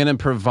 They're going to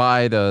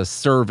provide a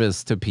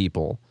service to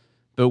people.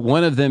 But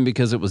one of them,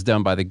 because it was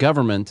done by the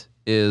government,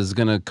 is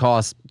going to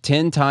cost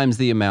 10 times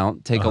the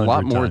amount, take a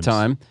lot more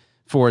time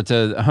for it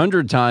to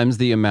 100 times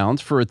the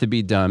amount for it to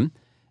be done,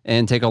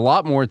 and take a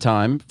lot more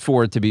time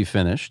for it to be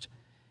finished.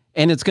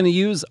 And it's going to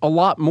use a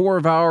lot more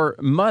of our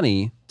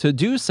money to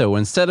do so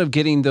instead of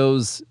getting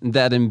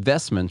that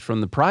investment from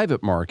the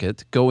private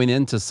market going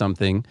into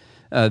something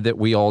that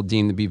we all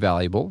deem to be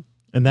valuable.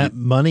 And that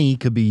money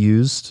could be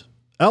used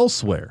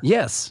elsewhere.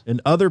 Yes. In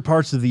other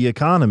parts of the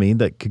economy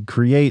that could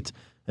create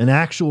an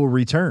actual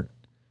return.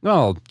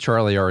 Well,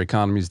 Charlie, our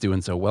economy is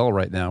doing so well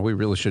right now. We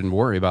really shouldn't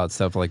worry about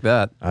stuff like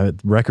that.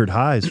 Record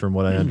highs from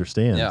what I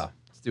understand. Yeah,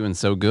 it's doing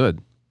so good.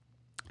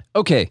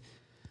 Okay.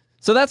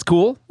 So that's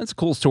cool. That's a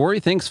cool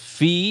story. Thanks,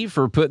 Fee,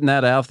 for putting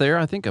that out there.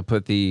 I think I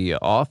put the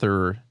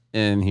author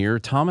in here,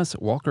 Thomas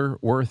Walker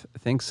Worth.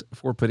 Thanks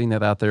for putting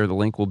that out there. The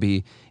link will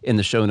be in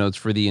the show notes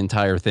for the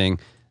entire thing.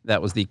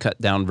 That was the cut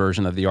down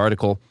version of the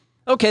article.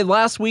 Okay,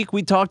 last week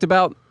we talked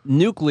about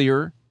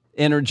nuclear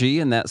energy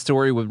and that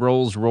story with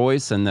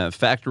Rolls-Royce and the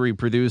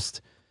factory-produced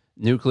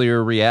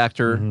nuclear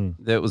reactor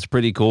that was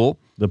pretty cool.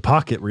 The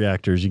pocket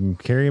reactors, you can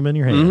carry them in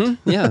your hand.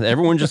 Yeah,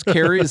 everyone just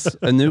carries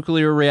a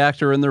nuclear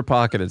reactor in their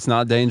pocket. It's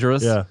not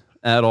dangerous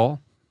at all.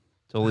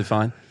 Totally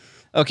fine.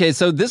 Okay,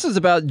 so this is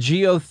about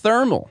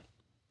geothermal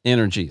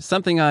energy,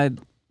 something I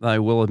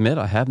will admit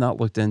I have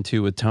not looked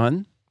into a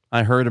ton.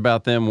 I heard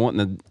about them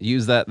wanting to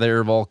use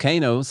their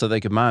volcano so they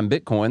could mine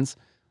Bitcoins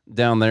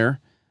down there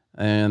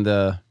and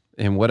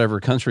in whatever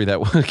country that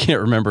was. I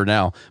can't remember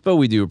now, but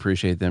we do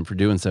appreciate them for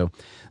doing so.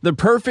 The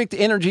perfect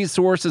energy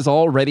source is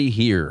already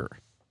here.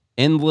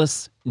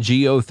 Endless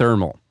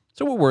geothermal.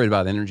 So we're worried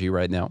about energy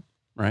right now,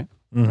 right?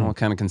 We're all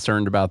kind of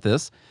concerned about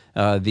this.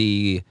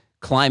 The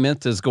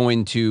climate is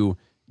going to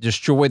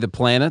destroy the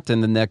planet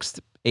in the next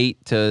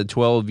 8 to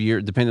 12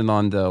 years, depending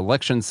on the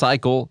election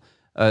cycle.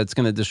 It's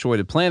going to destroy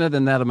the planet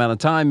in that amount of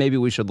time. Maybe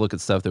we should look at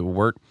stuff that will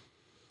work.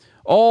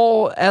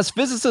 As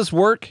physicists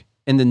work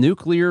in the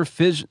nuclear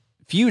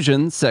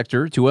fusion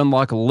sector to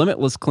unlock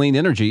limitless clean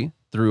energy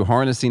through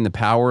harnessing the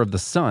power of the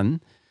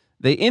sun,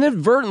 they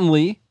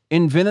inadvertently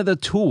invented a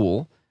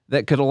tool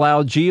that could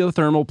allow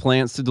geothermal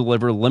plants to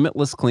deliver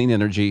limitless clean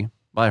energy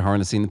by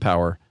harnessing the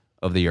power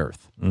of the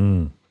earth.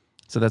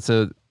 So this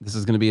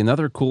is going to be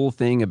another cool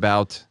thing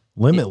about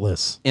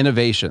limitless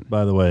innovation.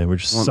 By the way, we're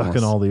just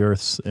sucking all the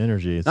earth's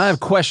energy. I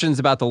have questions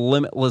about the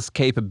limitless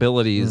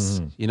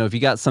capabilities. If you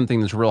got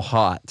something that's real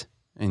hot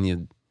and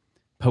you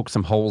poke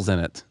some holes in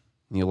it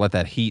and you let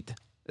that heat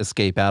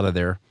escape out of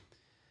there,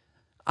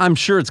 I'm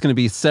sure it's going to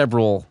be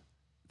several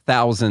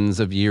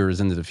thousands of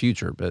years into the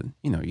future, but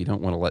you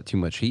don't want to let too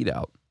much heat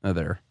out of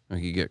there.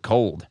 You get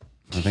cold.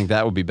 I think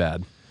that would be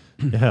bad.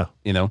 Yeah.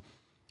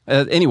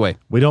 Anyway,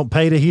 we don't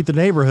pay to heat the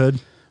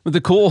neighborhood. With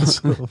the cool,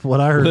 what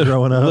I heard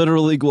growing up,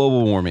 literally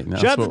global warming.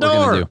 That's shut the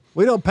door.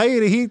 We don't pay you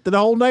to heat the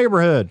whole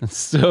neighborhood.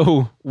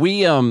 So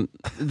we,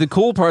 the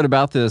cool part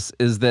about this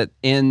is that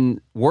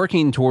in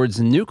working towards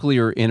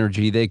nuclear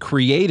energy, they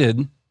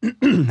created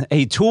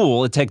a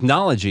tool, a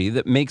technology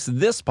that makes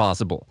this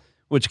possible,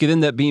 which could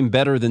end up being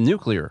better than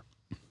nuclear.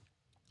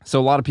 So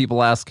a lot of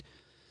people ask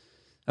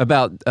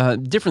about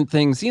different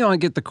things. I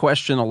get the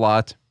question a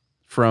lot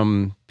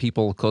from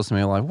people close to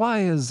me, like,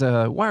 why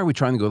are we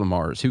trying to go to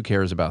Mars? Who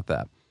cares about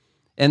that?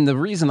 And the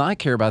reason I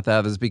care about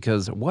that is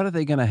because what are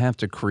they going to have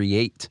to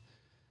create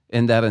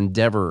in that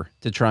endeavor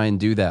to try and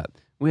do that?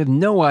 We have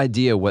no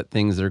idea what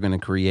things they're going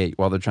to create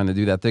while they're trying to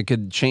do that. They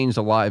could change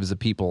the lives of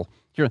people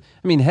here.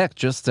 I mean, heck,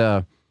 just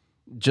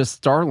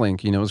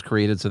Starlink, was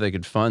created so they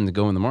could fund to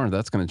go into Mars.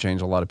 That's going to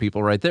change a lot of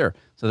people right there.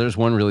 So there's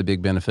one really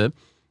big benefit.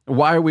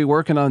 Why are we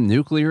working on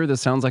nuclear?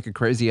 This sounds like a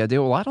crazy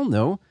idea. Well, I don't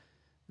know.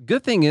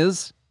 Good thing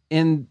is,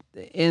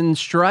 in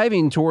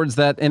striving towards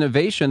that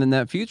innovation in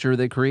that future,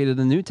 they created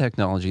a new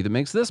technology that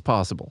makes this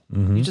possible.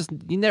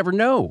 You never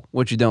know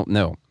what you don't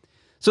know.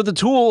 So the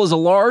tool is a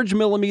large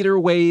millimeter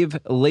wave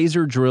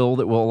laser drill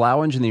that will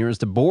allow engineers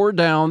to bore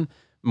down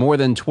more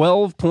than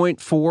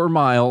 12.4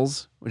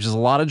 miles, which is a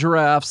lot of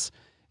giraffes,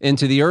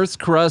 into the Earth's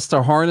crust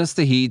to harness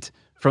the heat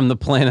from the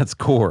planet's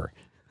core.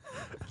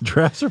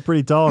 Giraffes are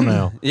pretty tall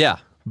now. Yeah.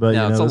 But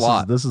it's a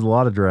lot. This is a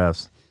lot of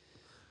giraffes.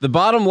 The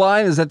bottom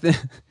line is that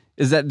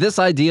this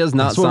idea is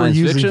not That's what science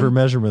we're using fiction. for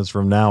measurements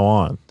from now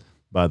on,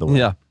 by the way.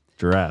 Yeah.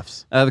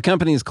 Giraffes. The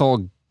company is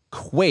called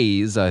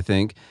Quaise, I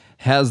think,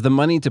 has the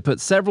money to put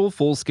several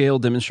full-scale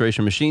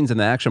demonstration machines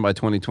into action by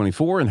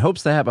 2024 and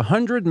hopes to have a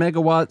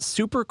 100-megawatt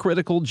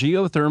supercritical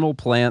geothermal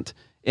plant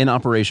in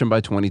operation by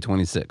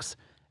 2026.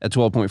 At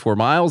 12.4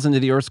 miles into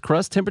the Earth's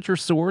crust,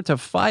 temperatures soar to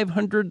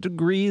 500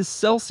 degrees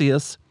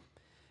Celsius,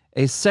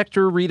 a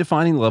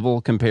sector-redefining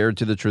level compared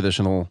to the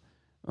traditional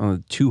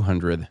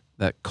 200,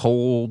 that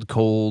cold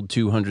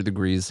 200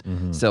 degrees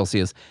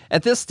Celsius.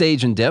 At this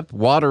stage in depth,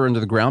 water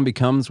under the ground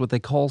becomes what they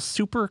call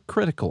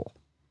supercritical,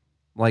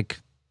 like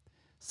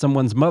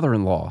someone's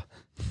mother-in-law.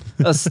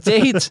 A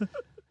state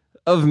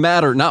of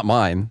matter, not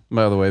mine,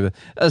 by the way, but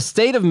a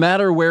state of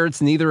matter where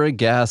it's neither a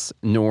gas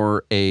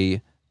nor a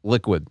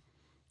liquid.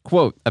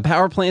 Quote, a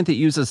power plant that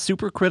uses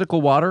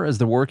supercritical water as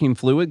the working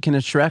fluid can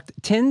extract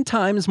 10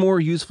 times more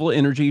useful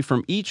energy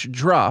from each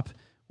drop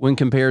when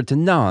compared to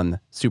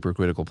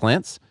non-supercritical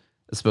plants,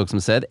 a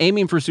spokesman said.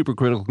 Aiming for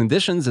supercritical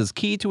conditions is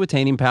key to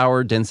attaining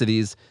power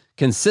densities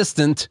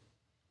consistent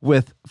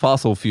with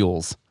fossil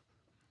fuels.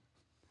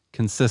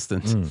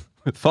 Consistent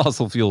with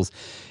fossil fuels.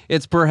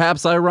 It's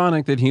perhaps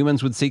ironic that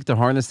humans would seek to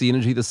harness the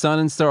energy of the sun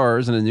and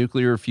stars in a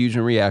nuclear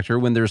fusion reactor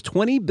when there's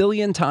 20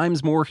 billion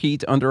times more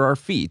heat under our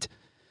feet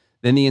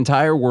than the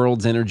entire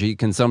world's energy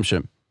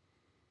consumption.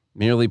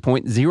 Merely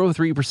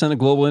 0.03% of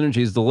global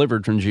energy is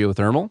delivered from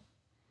geothermal.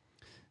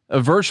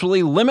 A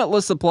virtually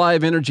limitless supply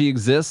of energy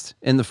exists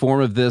in the form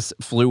of this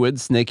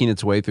fluid snaking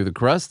its way through the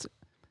crust,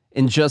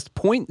 and just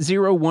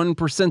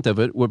 0.01% of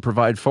it would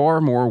provide far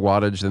more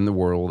wattage than the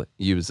world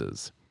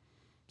uses.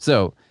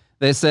 So,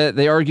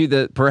 they argue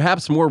that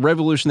perhaps more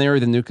revolutionary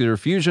than nuclear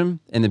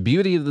fusion, and the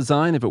beauty of the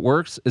design, if it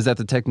works, is that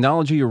the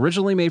technology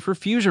originally made for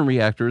fusion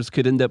reactors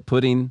could end up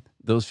putting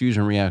those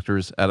fusion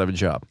reactors out of a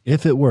job.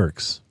 If it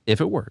works.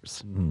 If it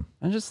works.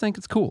 I just think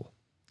it's cool.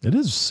 It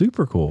is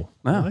super cool.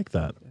 I like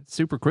that. It's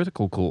super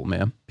critical cool,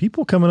 man.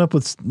 People coming up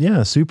with,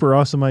 super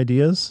awesome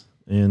ideas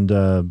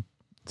and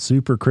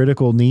super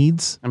critical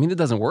needs. I mean, it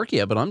doesn't work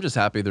yet, but I'm just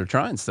happy they're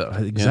trying stuff.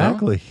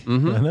 Exactly. I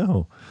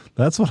know.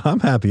 That's what I'm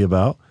happy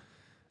about.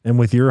 And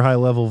with your high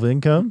level of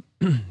income,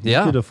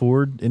 you could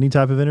afford any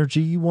type of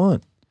energy you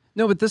want.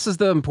 No, but this is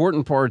the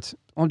important part.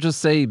 I'll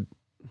just say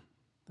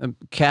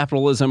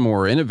capitalism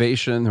or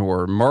innovation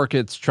or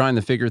markets trying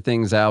to figure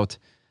things out.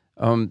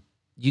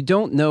 You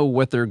don't know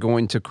what they're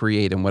going to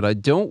create. And what I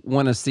don't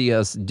want to see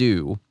us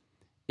do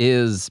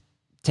is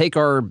take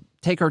our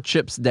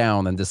chips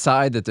down and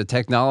decide that the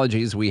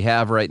technologies we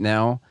have right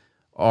now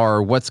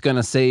are what's going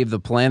to save the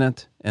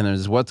planet and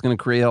is what's going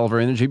to create all of our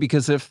energy.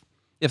 Because if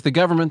the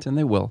government, and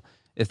they will,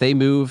 if they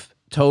move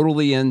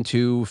totally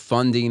into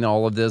funding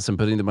all of this and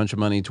putting a bunch of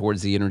money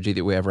towards the energy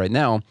that we have right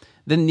now,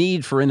 the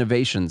need for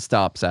innovation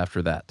stops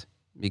after that.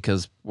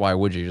 Because why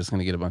would you? You're just going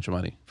to get a bunch of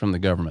money from the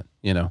government.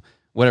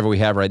 Whatever we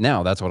have right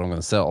now, that's what I'm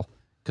going to sell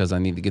because I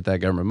need to get that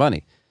government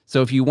money.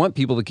 So if you want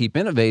people to keep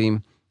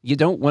innovating, you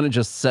don't want to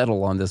just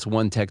settle on this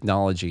one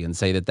technology and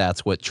say that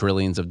that's what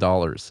trillions of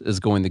dollars is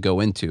going to go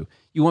into.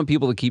 You want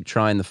people to keep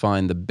trying to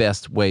find the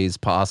best ways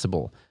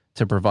possible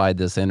to provide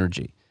this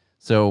energy.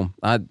 So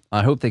I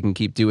hope they can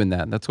keep doing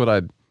that. That's what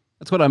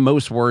I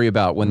most worry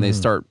about when they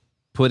start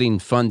putting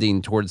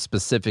funding towards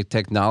specific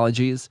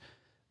technologies,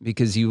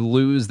 because you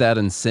lose that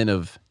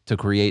incentive to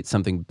create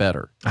something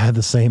better. I had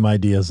the same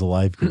idea as the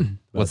life group.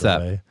 What's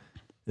that?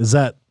 Is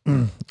that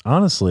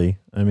honestly,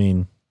 I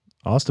mean,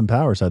 Austin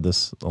Powers had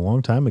this a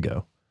long time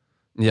ago.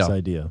 Yeah. This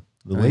idea.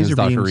 The I think laser it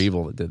was beams. Dr.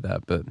 Evil that did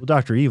that, but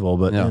Dr. Evil,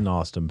 but in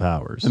Austin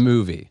Powers. the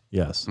movie.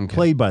 Yes. Okay.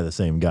 Played by the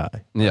same guy,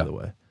 by the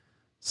way.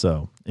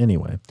 So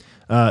anyway,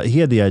 he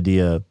had the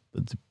idea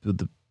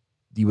that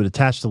you would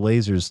attach the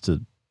lasers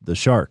to the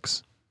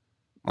sharks.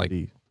 Like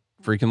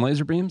freaking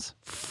laser beams?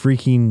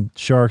 Freaking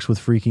sharks with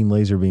freaking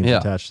laser beams Yeah.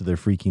 attached to their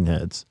freaking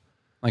heads.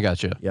 I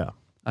got you. Yeah.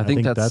 I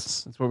think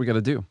that's what we got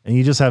to do. And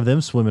you just have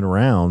them swimming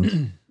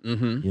around,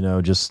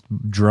 just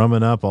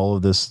drumming up all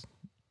of this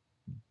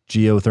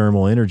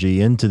geothermal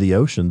energy into the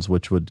oceans,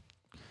 which would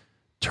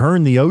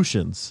turn the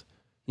oceans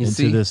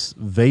into this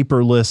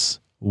vaporless,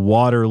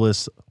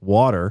 waterless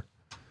water.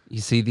 You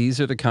see, these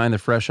are the kind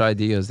of fresh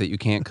ideas that you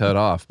can't cut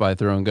off by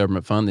throwing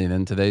government funding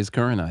in today's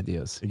current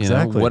ideas.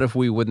 Exactly. What if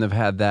we wouldn't have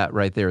had that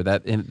right there,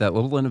 that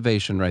little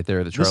innovation right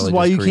there that Charlie This is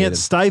why just you created. can't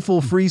stifle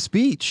free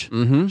speech.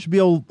 You should be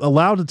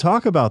allowed to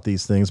talk about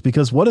these things,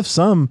 because what if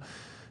some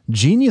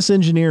genius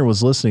engineer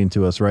was listening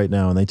to us right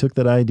now and they took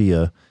that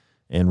idea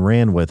and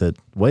ran with it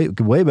way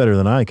better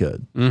than I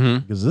could?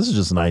 Because this is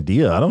just an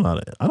idea. I don't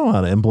know how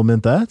to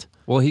implement that.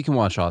 Well, he can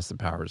watch Austin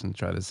Powers and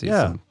try to see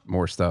some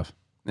more stuff.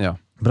 Yeah.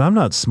 But I'm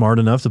not smart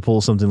enough to pull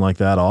something like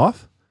that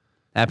off.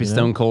 Happy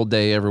Stone Cold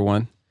Day,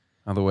 everyone.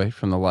 By the way,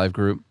 from the live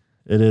group.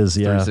 It is,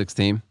 yeah.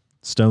 316.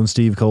 Stone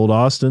Steve Cold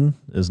Austin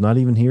is not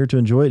even here to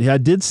enjoy it. I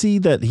did see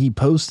that he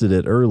posted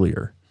it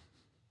earlier,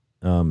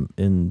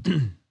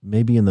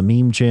 maybe in the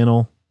meme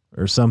channel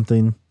or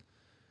something.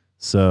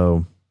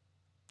 So,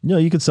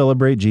 you could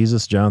celebrate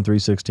Jesus, John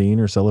 3:16,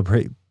 or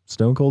celebrate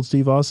Stone Cold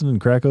Steve Austin and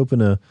crack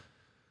open a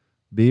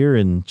beer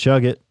and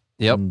chug it.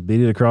 Yep. And beat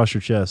it across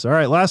your chest. All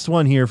right, last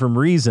one here from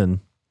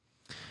Reason.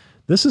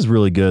 This is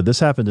really good. This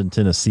happened in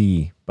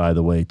Tennessee, by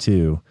the way,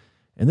 too.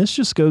 And this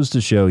just goes to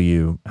show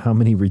you how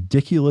many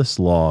ridiculous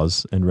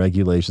laws and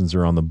regulations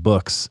are on the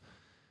books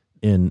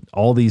in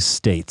all these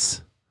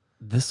states.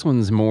 This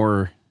one's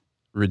more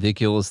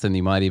ridiculous than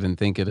you might even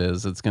think it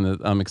is.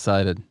 I'm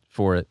excited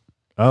for it.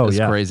 Oh, it's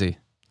yeah. Crazy.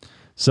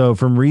 So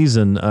from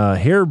Reason,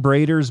 hair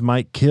braiders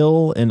might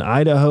kill an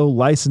Idaho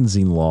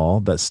licensing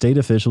law that state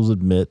officials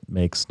admit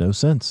makes no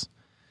sense.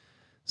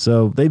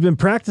 So they've been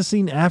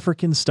practicing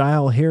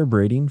African-style hair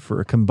braiding for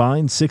a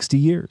combined 60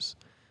 years.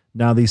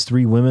 Now these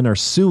three women are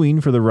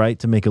suing for the right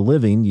to make a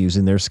living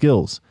using their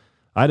skills.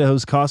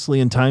 Idaho's costly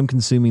and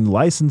time-consuming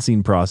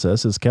licensing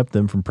process has kept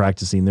them from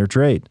practicing their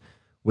trade.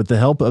 With the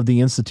help of the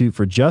Institute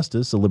for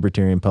Justice, a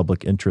libertarian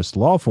public interest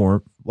law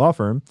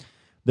firm,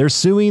 they're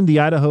suing the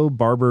Idaho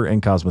Barber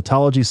and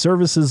Cosmetology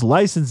Services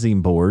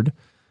Licensing Board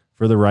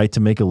for the right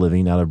to make a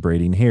living out of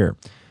braiding hair.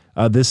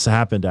 This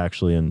happened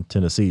actually in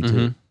Tennessee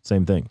too.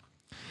 Same thing.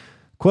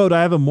 Quote,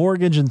 I have a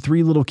mortgage and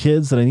 3 little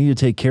kids that I need to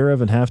take care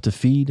of and have to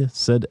feed,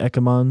 said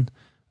Eckerman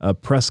at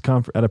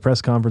a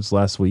press conference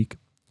last week.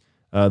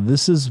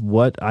 This is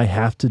what I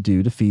have to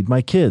do to feed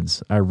my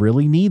kids. I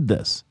really need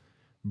this.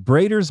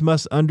 Braiders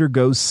must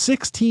undergo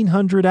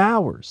 1,600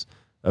 hours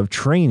of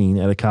training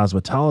at a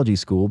cosmetology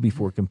school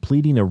before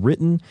completing a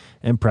written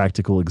and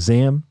practical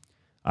exam.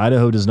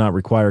 Idaho does not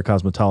require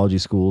cosmetology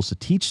schools to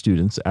teach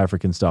students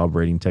African-style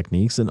braiding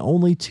techniques, and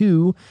only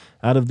 2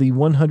 out of the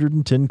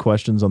 110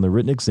 questions on the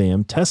written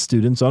exam test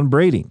students on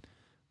braiding.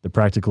 The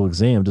practical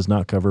exam does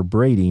not cover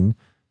braiding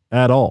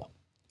at all.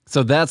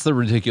 So that's the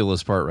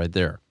ridiculous part right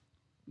there.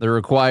 They're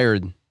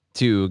required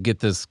to get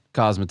this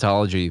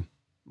cosmetology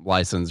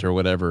license or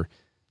whatever.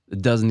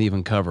 It doesn't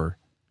even cover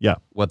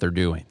what they're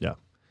doing. Yeah.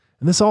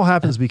 And this all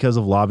happens because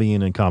of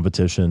lobbying and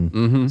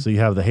competition. So you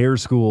have the hair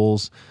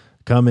schools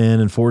come in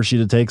and force you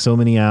to take so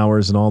many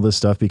hours and all this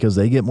stuff because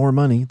they get more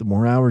money, the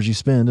more hours you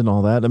spend and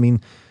all that. I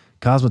mean,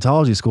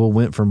 cosmetology school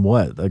went from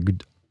what? A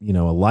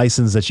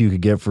license that you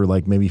could get for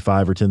like maybe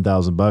 $5,000 or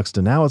 $10,000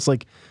 to now it's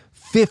like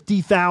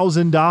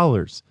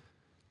 $50,000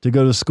 to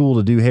go to school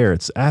to do hair.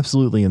 It's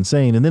absolutely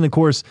insane. And then of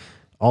course,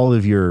 all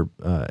of your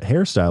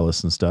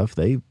hairstylists and stuff,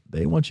 they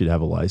want you to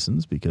have a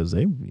license because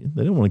they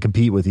don't want to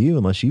compete with you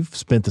unless you've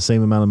spent the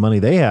same amount of money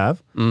they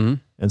have.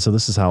 And so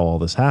this is how all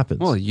this happens.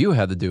 Well, you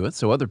had to do it,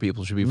 so other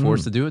people should be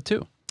forced to do it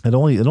too. It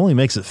only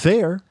makes it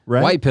fair,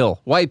 right? White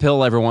pill,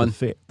 everyone.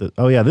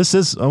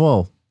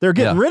 They're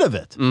getting rid of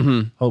it.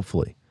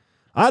 Hopefully,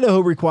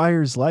 Idaho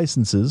requires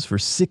licenses for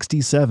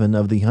 67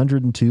 of the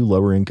 102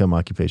 lower income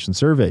occupations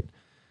surveyed.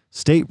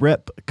 State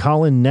Rep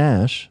Colin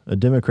Nash, a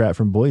Democrat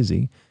from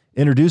Boise,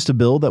 introduced a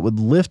bill that would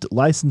lift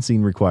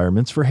licensing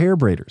requirements for hair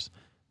braiders.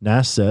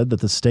 Nash said that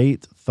the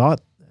state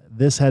thought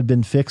this had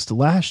been fixed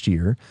last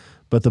year,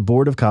 but the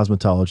Board of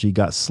Cosmetology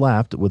got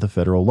slapped with a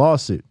federal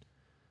lawsuit.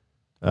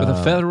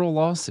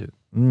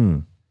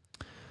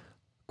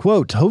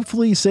 Quote,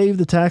 hopefully save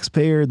the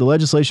taxpayer. The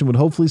legislation would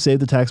hopefully save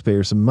the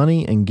taxpayer some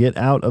money and get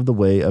out of the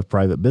way of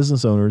private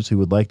business owners who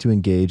would like to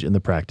engage in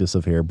the practice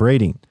of hair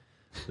braiding.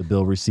 The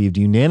bill received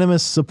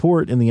unanimous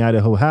support in the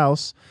Idaho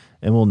House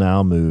and will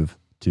now move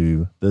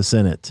to the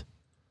Senate.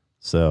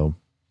 So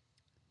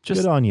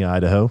good on you,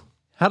 Idaho.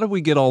 How did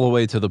we get all the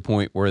way to the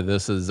point where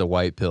this is a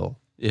white pill?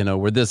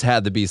 Where this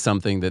had to be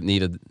something that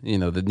needed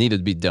to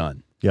be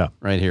done. Yeah.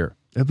 Right here.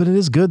 But it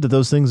is good that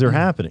those things are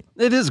happening.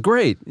 It is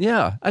great.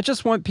 Yeah. I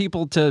just want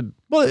people to...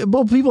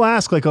 Well, people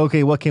ask like,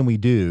 okay, what can we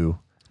do?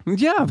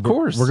 Yeah, of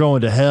course. We're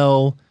going to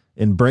hell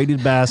in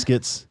braided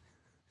baskets,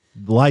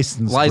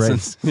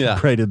 licensed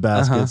braided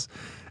baskets.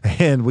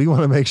 And we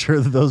want to make sure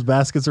that those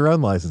baskets are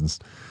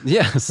unlicensed.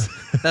 Yes.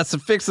 That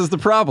fixes the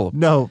problem.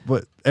 No,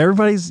 but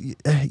everybody's,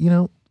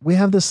 we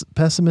have this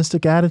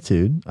pessimistic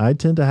attitude. I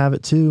tend to have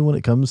it too when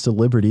it comes to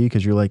liberty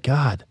because you're like,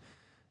 God,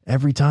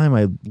 every time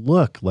I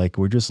look, like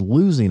we're just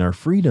losing our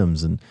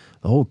freedoms, and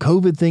the whole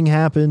COVID thing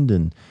happened,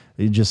 and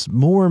it just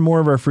more and more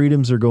of our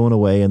freedoms are going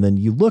away. And then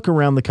you look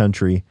around the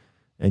country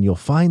and you'll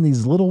find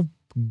these little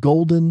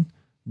golden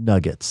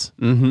nuggets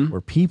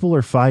where people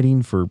are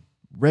fighting for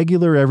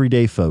regular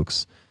everyday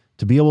folks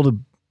to be able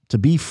to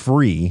be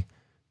free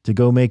to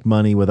go make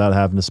money without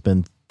having to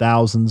spend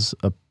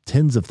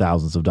tens of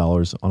thousands of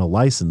dollars on a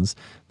license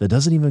that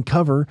doesn't even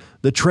cover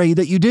the trade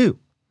that you do.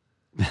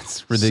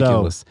 That's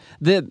ridiculous.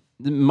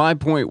 My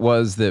point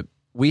was that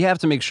we have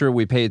to make sure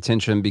we pay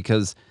attention,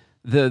 because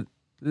the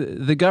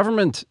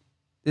government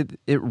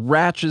it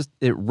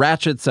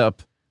ratchets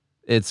up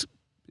its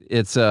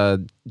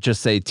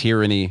just say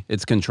tyranny,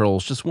 its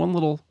controls, just one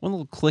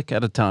little click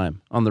at a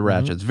time on the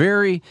ratchets.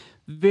 Very,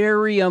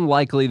 very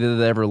unlikely that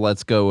it ever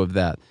lets go of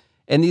that.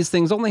 And these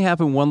things only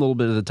happen one little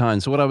bit at a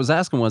time. So what I was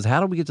asking was, how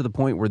do we get to the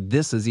point where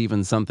this is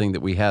even something that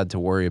we had to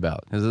worry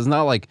about? Because it's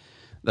not like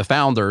the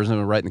founders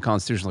and writing the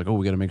Constitution like, oh,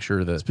 we got to make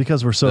sure that... It's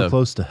because we're so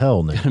close to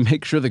hell, Nick.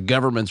 Make sure the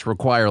governments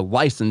require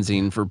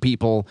licensing for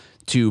people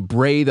to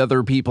braid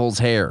other people's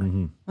hair.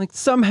 Like,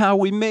 somehow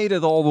we made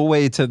it all the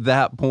way to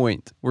that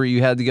point where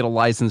you had to get a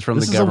license from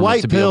the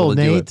government to be able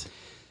to do it.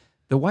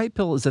 The white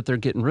pill is that they're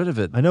getting rid of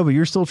it. I know, but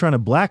you're still trying to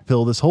black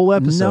pill this whole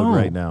episode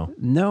right now.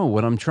 No,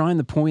 what I'm trying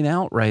to point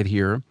out right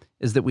here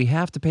is that we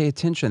have to pay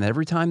attention.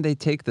 Every time they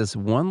take this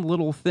one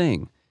little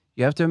thing,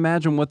 you have to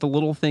imagine what the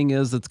little thing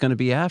is that's going to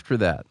be after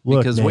that.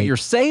 Look, because Nate, what you're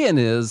saying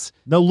is...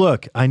 No,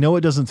 look, I know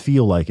it doesn't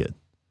feel like it,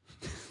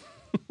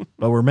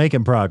 but we're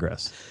making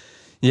progress.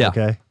 Yeah.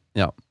 Okay?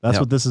 Yeah. That's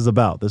what this is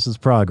about. This is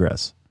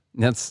progress.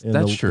 That's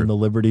true. In the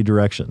liberty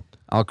direction.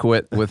 I'll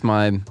quit with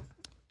my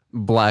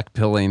black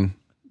pilling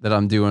that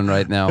I'm doing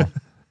right now.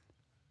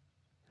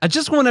 I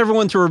just want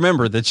everyone to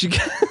remember that you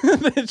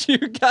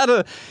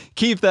gotta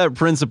keep that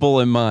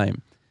principle in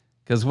mind.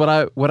 Because what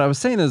I was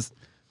saying is,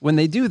 when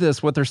they do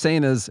this, what they're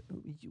saying is,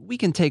 we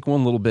can take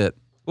one little bit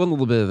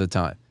at a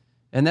time.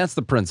 And that's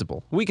the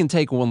principle. We can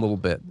take one little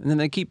bit. And then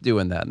they keep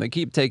doing that. And they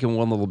keep taking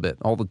one little bit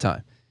all the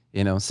time.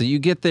 So you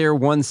get there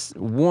one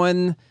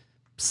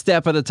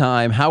step at a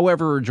time.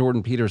 However,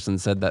 Jordan Peterson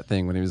said that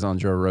thing when he was on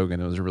Joe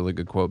Rogan. It was a really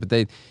good quote.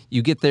 But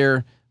you get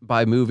there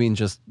by moving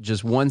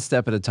just one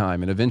step at a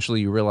time, and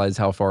eventually you realize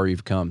how far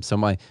you've come. So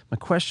my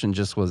question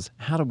just was,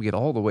 how do we get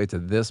all the way to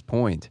this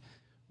point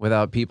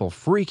without people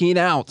freaking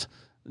out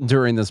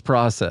during this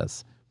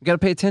process? We got to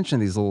pay attention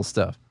to these little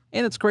stuff.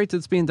 And it's great that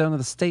it's being done at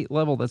the state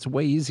level. That's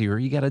way easier.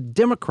 You got a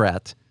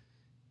Democrat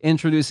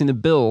introducing a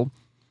bill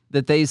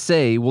that they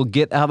say will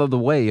get out of the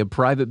way of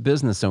private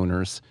business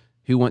owners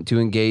who want to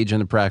engage in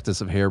the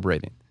practice of hair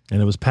braiding.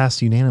 And it was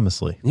passed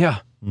unanimously. Yeah.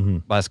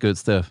 That's good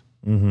stuff.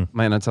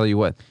 Man, I tell you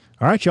what.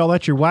 All right, y'all,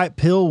 that's your White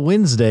Pill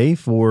Wednesday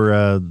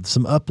for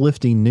some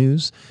uplifting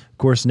news. Of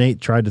course, Nate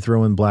tried to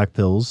throw in black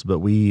pills, but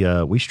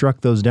we struck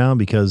those down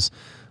because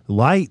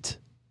light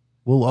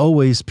will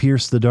always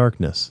pierce the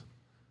darkness,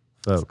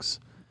 folks.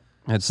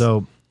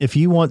 So if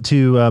you want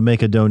to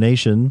make a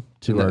donation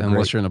to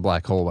unless you're in a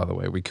black hole, by the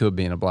way. We could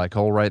be in a black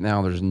hole right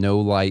now. There's no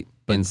light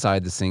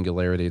inside the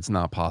singularity. It's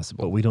not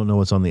possible. But we don't know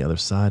what's on the other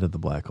side of the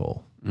black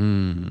hole.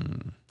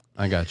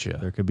 I got you.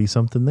 There could be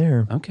something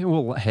there. Okay,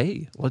 well,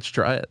 hey, let's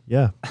try it.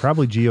 Yeah,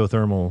 probably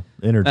geothermal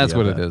energy. That's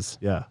what it is.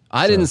 Yeah.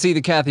 I didn't see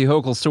the Kathy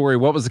Hochul story.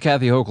 What was the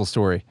Kathy Hochul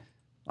story?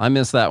 I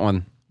missed that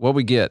one. What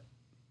we get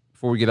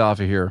before we get off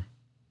of here?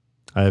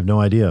 I have no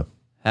idea.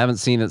 Haven't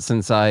seen it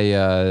since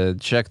I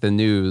checked the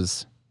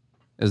news.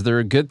 Is there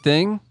a good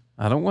thing?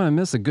 I don't want to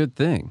miss a good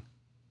thing.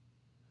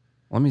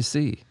 Let me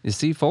see. You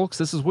see, folks,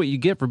 this is what you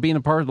get for being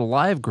a part of the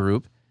live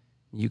group.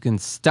 You can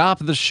stop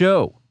the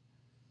show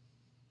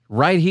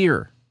right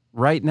here,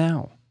 right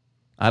now.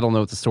 I don't know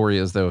what the story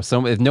is, though.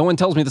 So if no one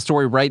tells me the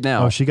story right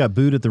now. Oh, she got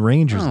booed at the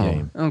Rangers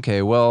game.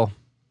 Okay, well,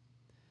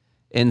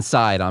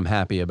 inside, I'm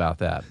happy about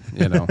that.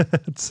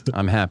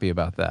 I'm happy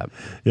about that.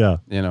 Yeah.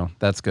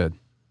 That's good.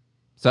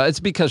 So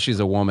it's because she's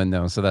a woman,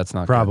 though, so that's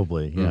not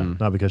probably, good. Yeah.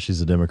 Not because she's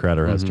a Democrat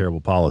or has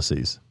terrible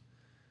policies.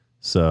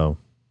 So,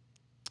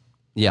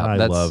 yeah, I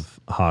love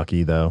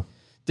hockey, though.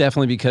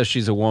 Definitely because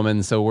she's a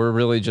woman, so we're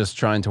really just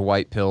trying to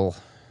white pill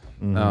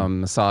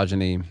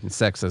misogyny and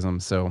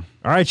sexism. So,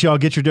 all right, y'all,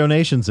 get your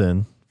donations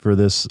in for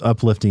this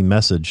uplifting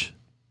message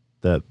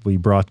that we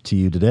brought to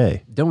you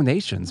today.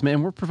 Donations,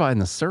 man, we're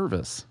providing a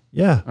service.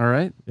 Yeah. All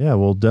right. Yeah,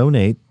 well,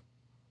 donate,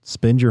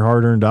 spend your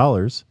hard-earned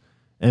dollars,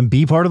 and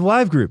be part of the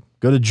live group.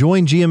 Go to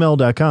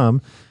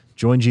joingml.com.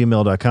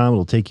 Joingml.com.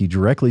 It'll take you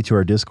directly to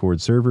our Discord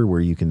server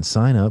where you can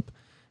sign up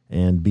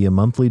and be a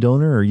monthly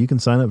donor, or you can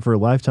sign up for a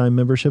lifetime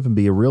membership and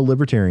be a real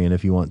libertarian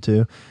if you want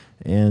to.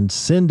 And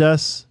send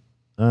us,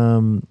 we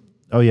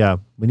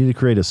need to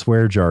create a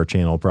swear jar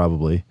channel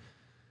probably,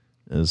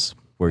 is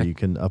where you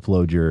can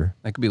upload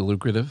that could be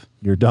lucrative,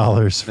 your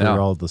dollars for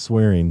all the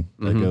swearing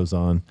that goes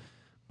on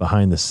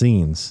behind the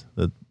scenes.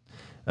 But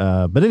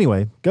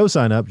anyway, go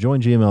sign up,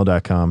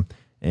 joingml.com,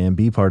 and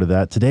be part of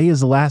that. Today is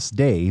the last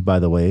day, by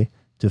the way,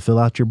 to fill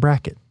out your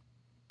bracket.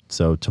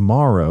 So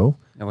tomorrow,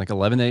 at like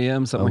 11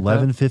 a.m., something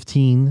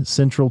 11:15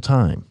 Central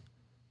Time,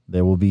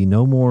 there will be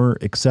no more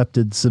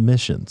accepted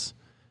submissions.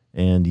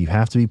 and you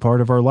have to be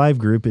part of our live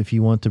group if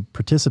you want to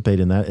participate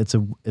in that. It's a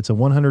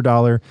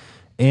 $100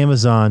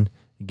 Amazon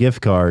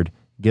gift card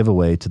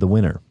giveaway to the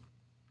winner.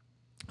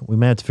 We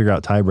may have to figure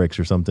out tie breaks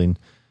or something,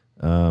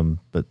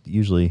 but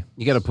usually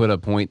you got to put a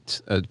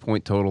point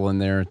total in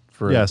there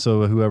for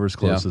so whoever's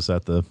closest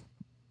at the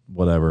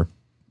whatever.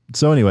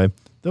 So anyway,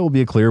 there will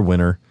be a clear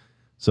winner.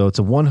 So it's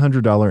a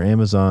 $100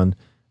 Amazon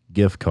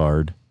gift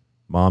card.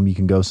 Mom, you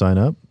can go sign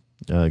up.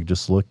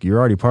 Just look. You're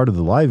already part of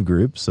the live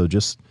group, so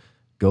just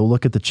go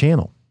look at the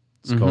channel.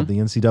 It's called the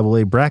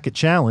NCAA Bracket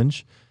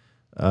Challenge,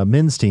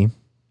 men's team.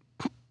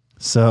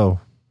 So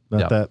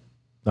not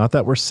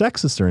that we're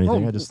sexist or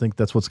anything. I just think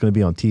that's what's going to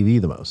be on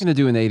TV the most. I'm going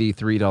to do an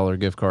 $83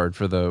 gift card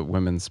for the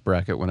women's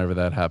bracket whenever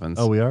that happens.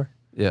 Oh, we are?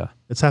 Yeah.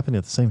 It's happening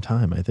at the same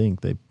time. I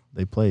think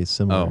they play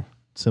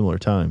similar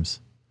times.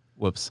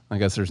 Whoops. I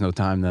guess there's no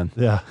time then.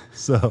 Yeah.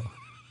 So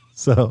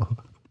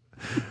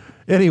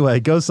anyway,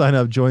 go sign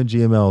up,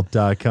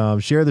 joingml.com.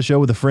 Share the show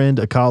with a friend,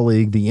 a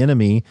colleague, the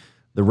enemy,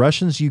 the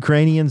Russians,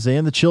 Ukrainians,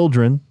 and the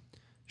children.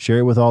 Share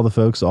it with all the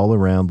folks all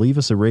around. Leave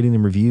us a rating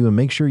and review, and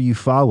make sure you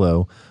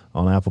follow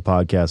on Apple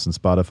Podcasts and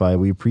Spotify.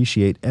 We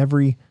appreciate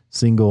every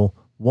single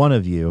one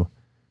of you.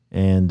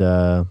 And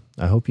I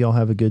hope you all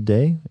have a good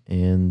day.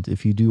 And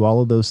if you do all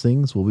of those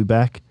things, we'll be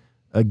back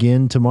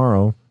again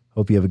tomorrow.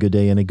 Hope you have a good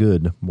day and a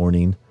good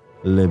morning,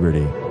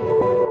 Liberty.